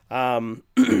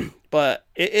 But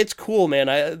it's cool,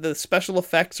 man. The special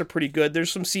effects are pretty good.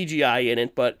 There's some CGI in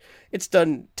it, but it's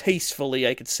done tastefully,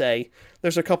 I could say.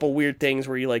 There's a couple weird things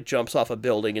where he, like, jumps off a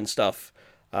building and stuff,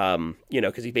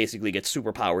 because he basically gets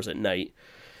superpowers at night.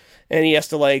 And he has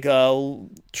to, like,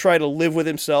 try to live with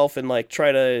himself and, like,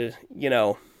 try to,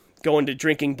 go into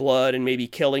drinking blood and maybe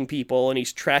killing people. And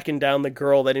he's tracking down the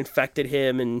girl that infected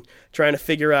him and trying to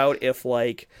figure out if,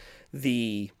 like,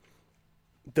 the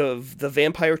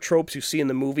vampire tropes you see in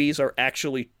the movies are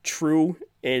actually true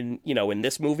in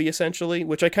this movie, essentially,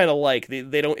 which I kind of like.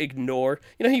 They don't ignore,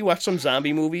 you watch some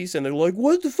zombie movies and they're like,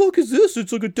 what the fuck is this?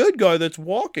 It's like a dead guy that's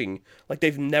walking. Like,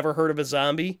 they've never heard of a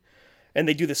zombie. And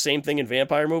they do the same thing in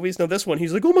vampire movies. Now, this one,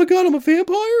 he's like, oh my God, I'm a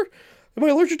vampire? Am I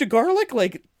allergic to garlic?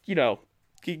 Like, he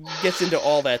gets into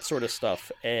all that sort of stuff.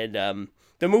 And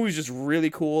the movie's just really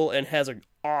cool and has an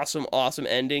awesome, awesome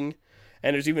ending.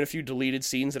 And there's even a few deleted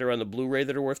scenes that are on the Blu-ray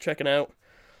that are worth checking out.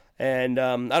 And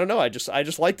I don't know, I just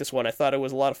like this one. I thought it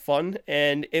was a lot of fun.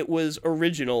 And it was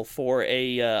original for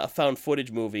a found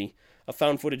footage movie. A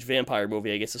found footage vampire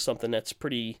movie, I guess, is something that's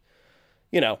pretty...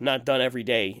 not done every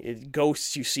day.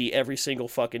 Ghosts, you see every single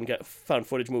fucking found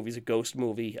footage movie is a ghost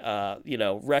movie.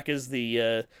 Wreck is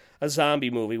a zombie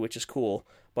movie, which is cool.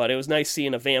 But it was nice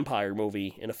seeing a vampire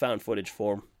movie in a found footage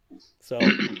form. So,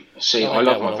 see, I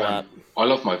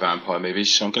love my vampire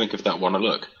movies, so I'm going to give that one a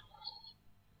look.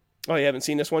 Oh, you haven't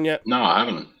seen this one yet? No, I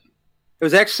haven't. It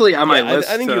was actually on my list.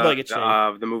 I think you'd like it, Shane.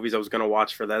 Of the movies I was going to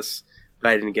watch for this,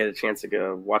 but I didn't get a chance to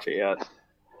go watch it yet.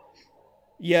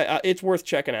 Yeah, it's worth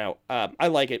checking out. I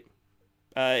like it.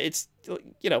 It's,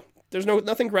 there's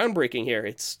nothing groundbreaking here.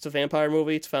 It's a vampire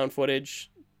movie. It's found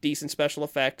footage, decent special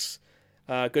effects,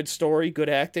 good story, good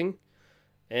acting,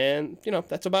 and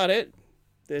that's about it.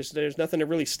 There's nothing that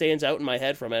really stands out in my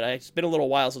head from it. It's been a little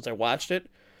while since I watched it.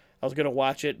 I was gonna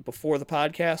watch it before the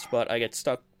podcast, but I get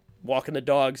stuck walking the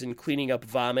dogs and cleaning up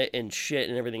vomit and shit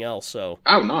and everything else. So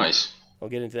nice. I'll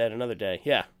get into that another day.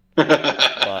 Yeah.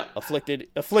 But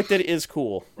Afflicted is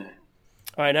cool. All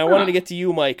right, now I wanted to get to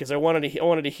you, Mike, because I wanted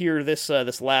to hear this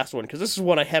last one, because this is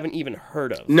one I haven't even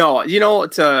heard of. No,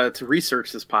 to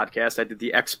research this podcast, I did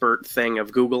the expert thing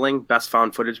of Googling best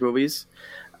found footage movies,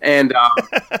 and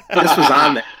this was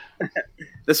on there.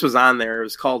 This was on there. It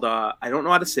was called I don't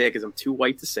know how to say it because I'm too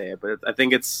white to say it, but I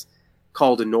think it's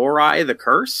called Noroi the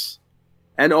Curse,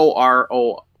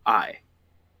 Noroi.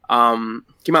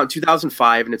 Came out in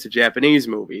 2005, and it's a Japanese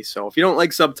movie. So if you don't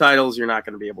like subtitles, you're not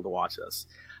going to be able to watch this.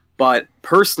 But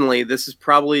personally, this is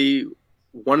probably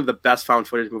one of the best found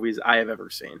footage movies I have ever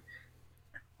seen.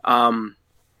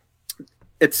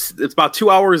 It's about 2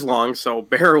 hours long, so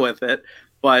bear with it.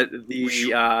 But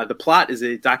the plot is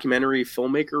a documentary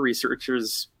filmmaker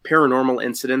researches paranormal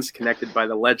incidents connected by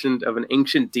the legend of an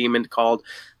ancient demon called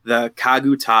the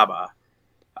Kagutaba.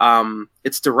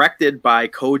 It's directed by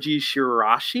Koji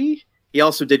Shirashi. He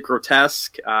also did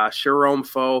Grotesque, Shirome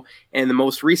Fo, and the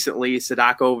most recently,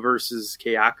 Sadako versus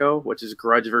Kayako, which is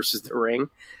Grudge versus The Ring.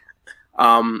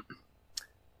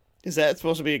 Is that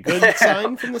supposed to be a good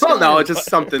sign from this? Well, no, it's just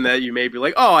something that you may be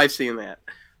like, oh, I've seen that.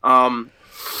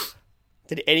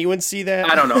 Did anyone see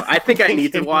that? I don't know. I think I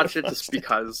need to watch it just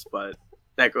because, but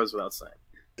that goes without saying.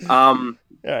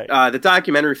 Right. The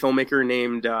documentary filmmaker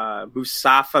named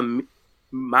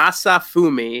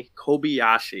Masafumi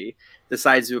Kobayashi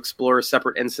decides to explore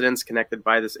separate incidents connected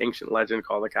by this ancient legend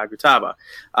called the Kagutaba.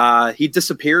 He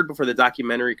disappeared before the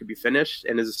documentary could be finished,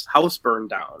 and his house burned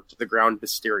down to the ground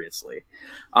mysteriously.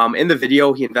 In the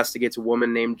video, he investigates a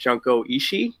woman named Junko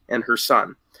Ishii and her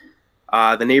son.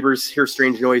 The neighbors hear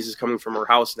strange noises coming from her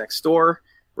house next door.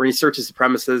 When he searches the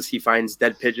premises, he finds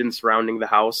dead pigeons surrounding the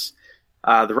house.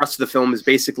 The rest of the film is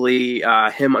basically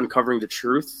him uncovering the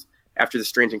truth after the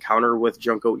strange encounter with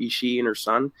Junko Ishii and her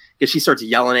son. Because she starts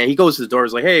yelling at him. He goes to the door,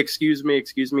 he's like, hey, excuse me.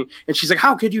 And she's like,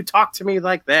 how could you talk to me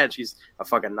like that? She's a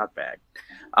fucking nutbag.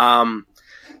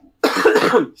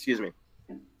 Excuse me.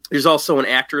 There's also an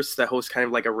actress that hosts kind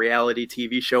of like a reality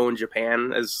TV show in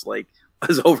Japan, as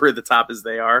over the top as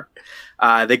they are.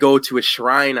 They go to a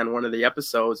shrine on one of the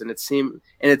episodes, and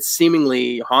it's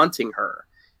seemingly haunting her.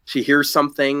 She hears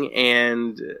something,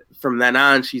 and from then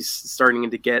on, she's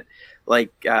starting to get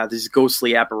these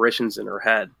ghostly apparitions in her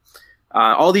head.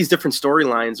 All these different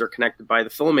storylines are connected by the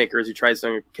filmmaker as he tries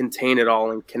to contain it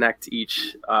all and connect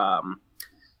each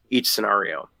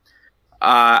scenario.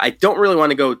 I don't really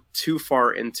want to go too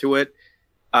far into it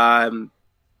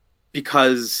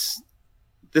because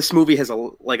this movie has a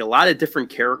lot of different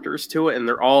characters to it, and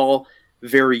they're all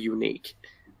very unique.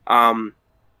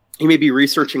 He may be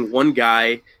researching one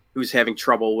guy who's having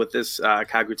trouble with this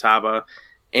Kagutaba,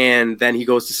 and then he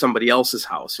goes to somebody else's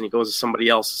house, and he goes to somebody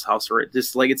else's house, or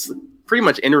it's pretty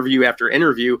much interview after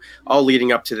interview, all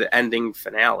leading up to the ending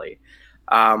finale.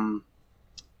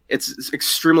 It's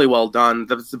extremely well done.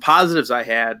 The positives I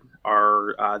had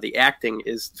are the acting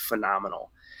is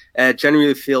phenomenal. It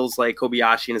genuinely feels like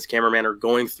Kobayashi and his cameraman are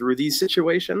going through these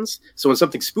situations. So when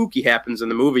something spooky happens in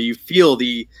the movie, you feel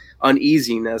the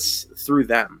uneasiness through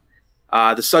them.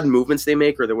 The sudden movements they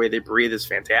make or the way they breathe is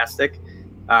fantastic.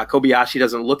 Kobayashi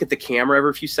doesn't look at the camera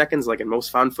every few seconds like in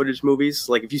most found footage movies.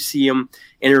 Like if you see him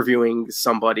interviewing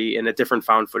somebody in a different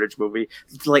found footage movie,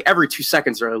 like every 2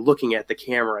 seconds they're looking at the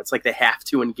camera. It's like they have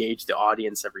to engage the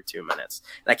audience every 2 minutes.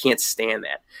 And I can't stand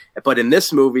that. But in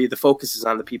this movie, the focus is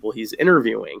on the people he's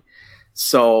interviewing.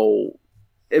 So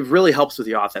it really helps with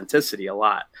the authenticity a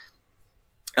lot.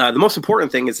 The most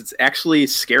important thing is it's actually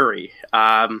scary.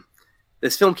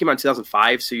 This film came out in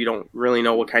 2005, so you don't really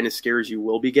know what kind of scares you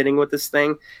will be getting with this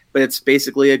thing. But it's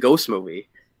basically a ghost movie.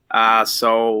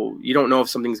 So you don't know if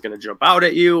something's going to jump out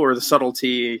at you or the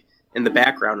subtlety in the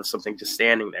background of something just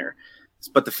standing there.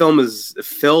 But the film is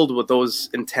filled with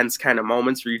those intense kind of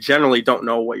moments where you generally don't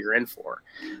know what you're in for.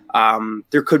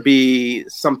 There could be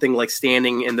something like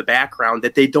standing in the background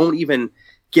that they don't even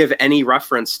give any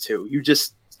reference to. You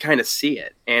just kind of see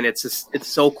it. And it's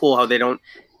so cool how they don't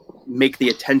make the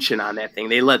attention on that thing.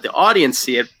 They let the audience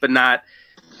see it, but not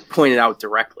point it out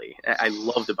directly. I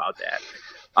loved about that.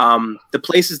 The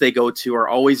places they go to are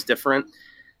always different.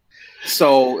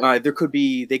 So they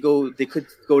could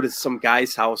go to some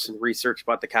guy's house and research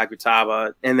about the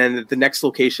Kagutaba, and then the next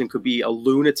location could be a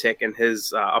lunatic in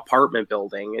his apartment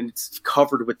building, and it's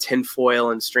covered with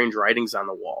tinfoil and strange writings on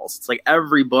the walls. It's like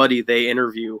everybody they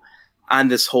interview on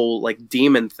this whole like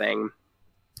demon thing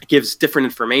gives different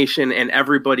information, and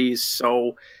everybody's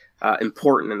so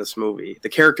important in this movie. The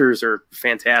characters are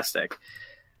fantastic.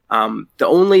 The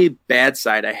only bad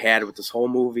side I had with this whole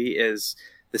movie is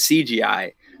the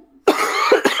CGI.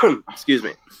 Excuse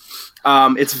me.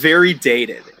 It's very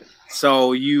dated.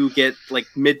 So you get like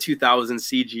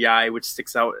mid-2000s CGI, which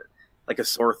sticks out like a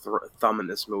sore thumb in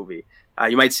this movie.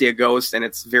 You might see a ghost, and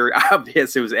it's very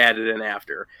obvious it was added in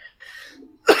after.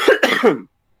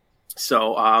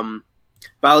 So,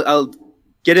 but I'll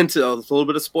get into a little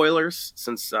bit of spoilers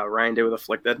since Ryan did with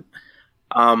Afflicted.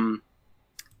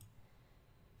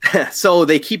 So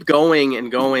they keep going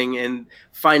and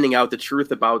finding out the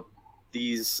truth about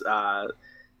this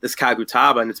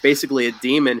Kagutaba, and it's basically a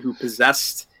demon who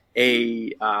possessed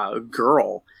a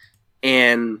girl.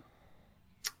 And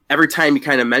every time you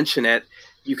kind of mention it,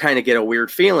 you kind of get a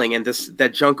weird feeling. And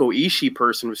that Junko Ishii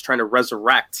person was trying to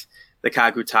resurrect the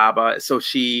Kagutaba, so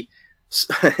she.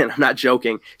 And I'm not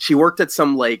joking, she worked at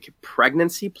some like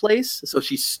pregnancy place, so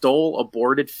she stole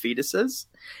aborted fetuses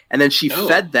and then she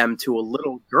fed them to a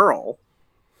little girl.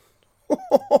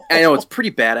 I know, it's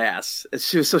pretty badass.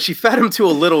 So she fed them to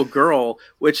a little girl,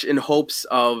 which in hopes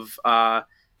of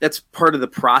that's part of the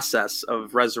process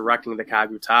of resurrecting the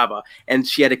Kagutaba, and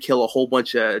she had to kill a whole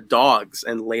bunch of dogs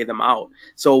and lay them out.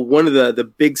 So one of the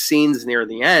big scenes near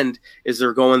the end is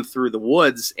they're going through the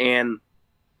woods, and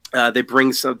they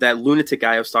bring that lunatic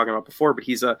guy I was talking about before, but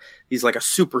he's like a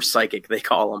super psychic, they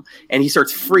call him, and he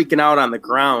starts freaking out on the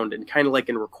ground, and kind of like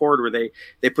in Record where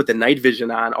they put the night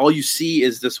vision on, all you see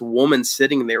is this woman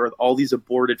sitting there with all these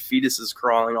aborted fetuses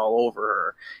crawling all over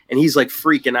her, and he's like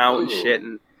freaking out and shit.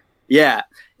 And yeah,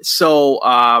 so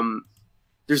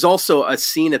there's also a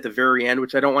scene at the very end,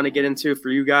 which I don't want to get into for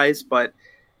you guys, but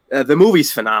the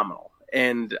movie's phenomenal.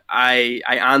 And I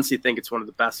honestly think it's one of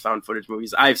the best found footage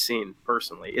movies I've seen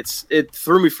personally. It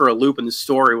threw me for a loop, and the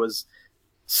story was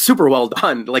super well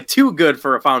done, like too good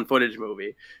for a found footage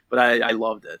movie. But I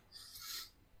loved it.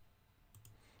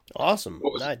 Awesome!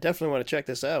 I definitely want to check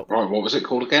this out. Right, what was it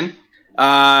called again?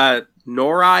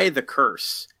 Norai the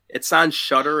Curse. It's on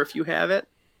Shudder if you have it.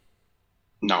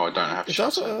 No, I don't have It's Shudder.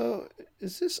 also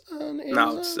is this on Amazon?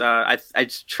 No, it's I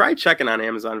tried checking on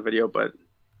Amazon Video, but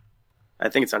I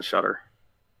think it's on Shudder.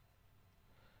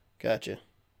 Gotcha.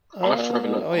 I'll have to have a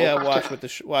look. Oh yeah,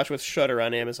 watch with Shudder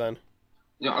on Amazon.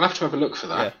 Yeah, I'll have to have a look for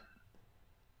that. Yeah.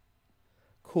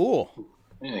 Cool.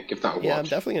 Yeah, give that a watch. Yeah, I'm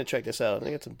definitely gonna check this out.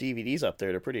 I got some DVDs up there.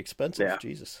 They're pretty expensive. Yeah.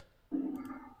 Jesus.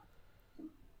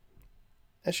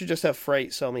 I should just have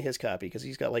Fright sell me his copy because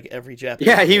he's got like every Japanese.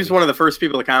 Yeah, he was movie. one of the first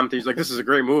people to comment. He's like, "This is a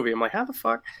great movie." I'm like, "How the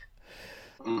fuck?"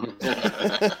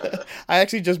 I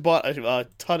actually just bought a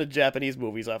ton of Japanese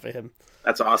movies off of him.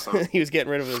 That's awesome. He was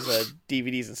getting rid of his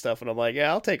DVDs and stuff, and I'm like,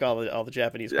 yeah, I'll take all the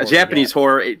Japanese. Japanese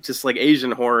horror, just like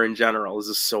Asian horror in general, is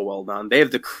just so well done. They have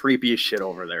the creepiest shit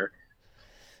over there.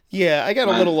 Yeah, I got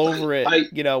a Man, little over it. I-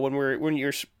 You know, when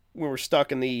we're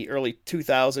stuck in the early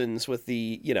 2000s with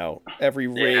the, you know, every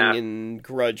Ring Yeah. and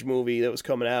Grudge movie that was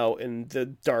coming out, and the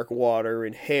Dark Water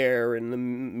and Hair and the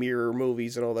Mirror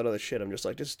movies and all that other shit. I'm just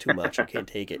like, this is too much. I can't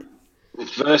take it.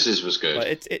 Versus was good. But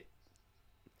it.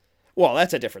 Well,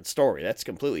 that's a different story. That's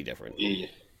completely different.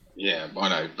 Yeah, I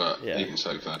know, but Yeah. even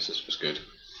so, Versus was good.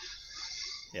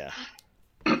 Yeah.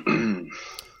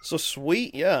 So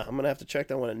sweet. Yeah, I'm gonna have to check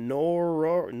that one.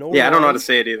 Nora. Yeah, I don't know how to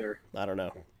say it either. I don't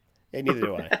know. Yeah, neither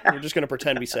do I. We're just gonna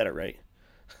pretend we said it right.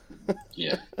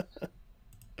 Yeah.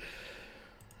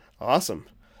 Awesome.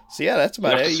 So yeah, that's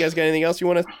about it. You guys got anything else you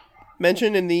want to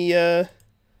mention in the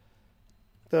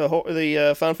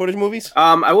found footage movies?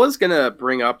 I was gonna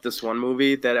bring up this one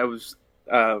movie that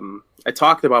I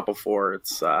talked about before.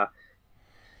 It's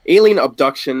alien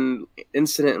abduction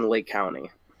incident in Lake County,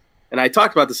 and I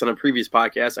talked about this on a previous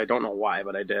podcast. I don't know why,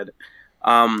 but I did.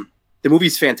 The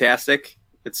movie's fantastic.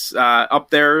 It's up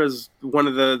there as one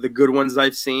of the good ones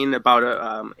I've seen about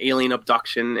a alien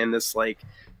abduction in this lake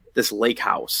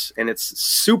house, and it's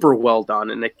super well done.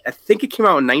 And I think it came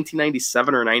out in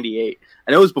 1997 or 98.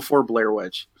 I know it was before Blair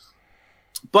Witch.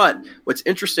 But what's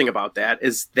interesting about that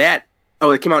is that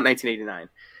it came out in 1989.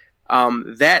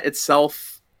 That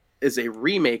itself is a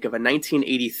remake of a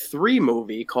 1983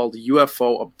 movie called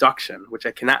UFO Abduction, which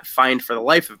I cannot find for the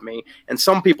life of me. And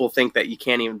some people think that you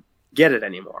can't even get it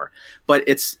anymore. But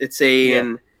it's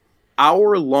an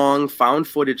hour-long found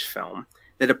footage film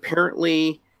that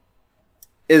apparently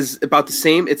is about the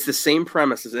same. It's the same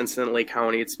premise as Incident in Lake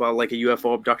County. It's about like a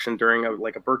UFO abduction during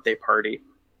a birthday party.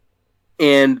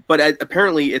 But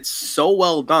apparently it's so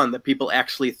well done that people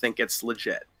actually think it's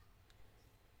legit.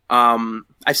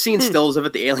 I've seen stills of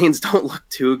it. The aliens don't look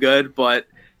too good, but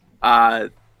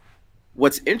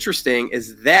what's interesting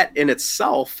is that in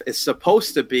itself is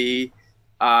supposed to be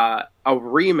a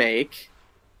remake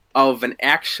of an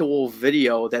actual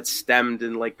video that stemmed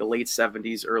in like the late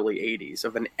 70s, early 80s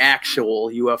of an actual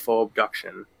UFO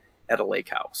abduction at a lake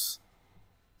house.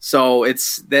 So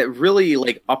that really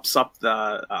like ups up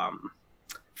the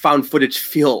found footage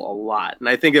feel a lot. And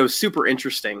I think it was super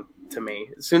interesting to me.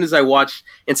 As soon as I watched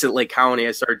Incident Lake County,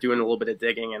 I started doing a little bit of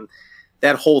digging and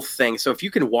that whole thing. So if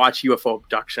you can watch UFO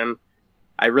abduction,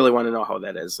 I really want to know how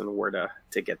that is and where to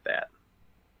get that.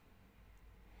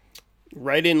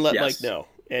 Write in, let Yes. Mike know,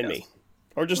 and Yes. me.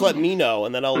 Or just let me know,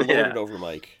 and then I'll load Yeah. it over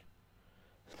Mike.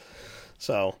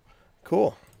 So,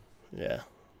 cool. Yeah.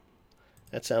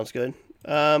 That sounds good.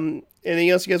 Anything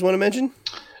else you guys want to mention?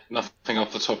 Nothing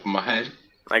off the top of my head.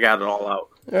 I got it all out.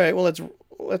 All right, well,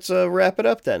 let's wrap it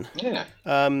up then. Yeah.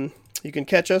 You can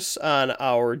catch us on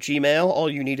our Gmail,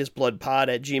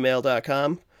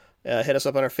 allyouneedisbloodpod@gmail.com. Hit us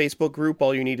up on our Facebook group,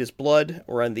 All You Need Is Blood.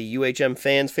 We're on the UHM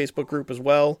Fans Facebook group as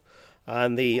well,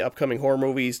 on the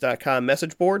upcominghorrormovies.com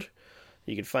message board.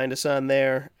 You can find us on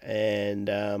there. And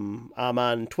I'm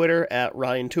on Twitter at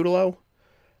Ryan Tutelo.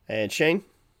 And Shane?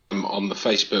 I'm on the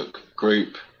Facebook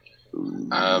group.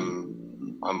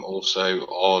 I'm also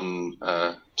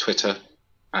on Twitter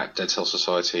at Dead Cell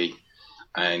Society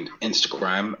and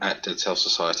Instagram at Dead Cell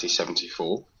Society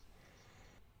 74.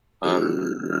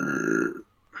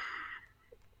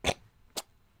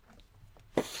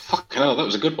 Fucking hell, that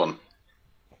was a good one.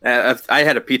 I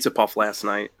had a pizza puff last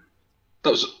night.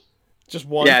 That was Just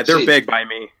one? Yeah, they're See- big by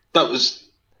me. that was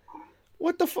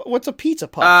What's a pizza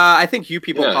puff? I think you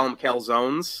people Yeah. call them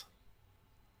calzones.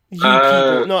 you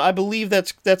people. No, I believe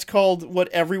that's called what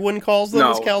everyone calls them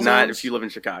No, as calzones. not if you live in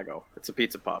Chicago. It's a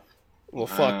pizza puff. Well,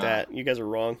 fuck that. You guys are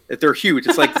wrong. They're huge.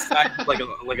 It's like the size of like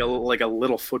a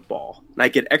little football. And I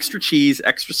get extra cheese,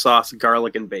 extra sauce,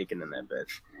 garlic, and bacon in that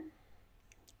bitch.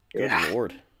 Good Yeah.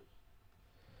 lord.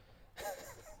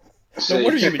 No See-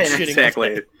 wonder you've been shitting.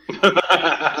 Exactly.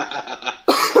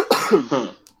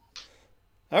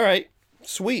 All right,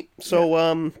 sweet.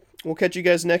 So we'll catch you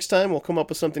guys next time. We'll come up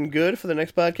with something good for the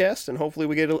next podcast, and hopefully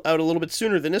we get out a little bit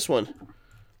sooner than this one. A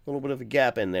little bit of a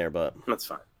gap in there, but That's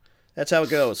fine. that's how it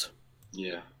goes.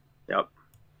 Yeah. Yep.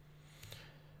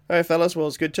 All right, fellas. Well,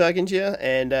 it's good talking to you,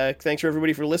 and thanks for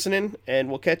everybody for listening. And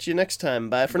we'll catch you next time.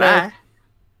 Bye for now. Bye.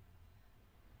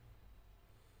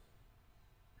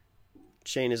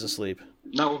 Shane is asleep.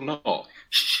 No, I'm not.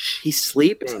 Shh, he's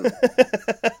sleeping.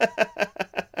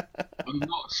 I'm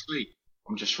not asleep.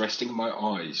 I'm just resting my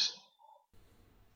eyes.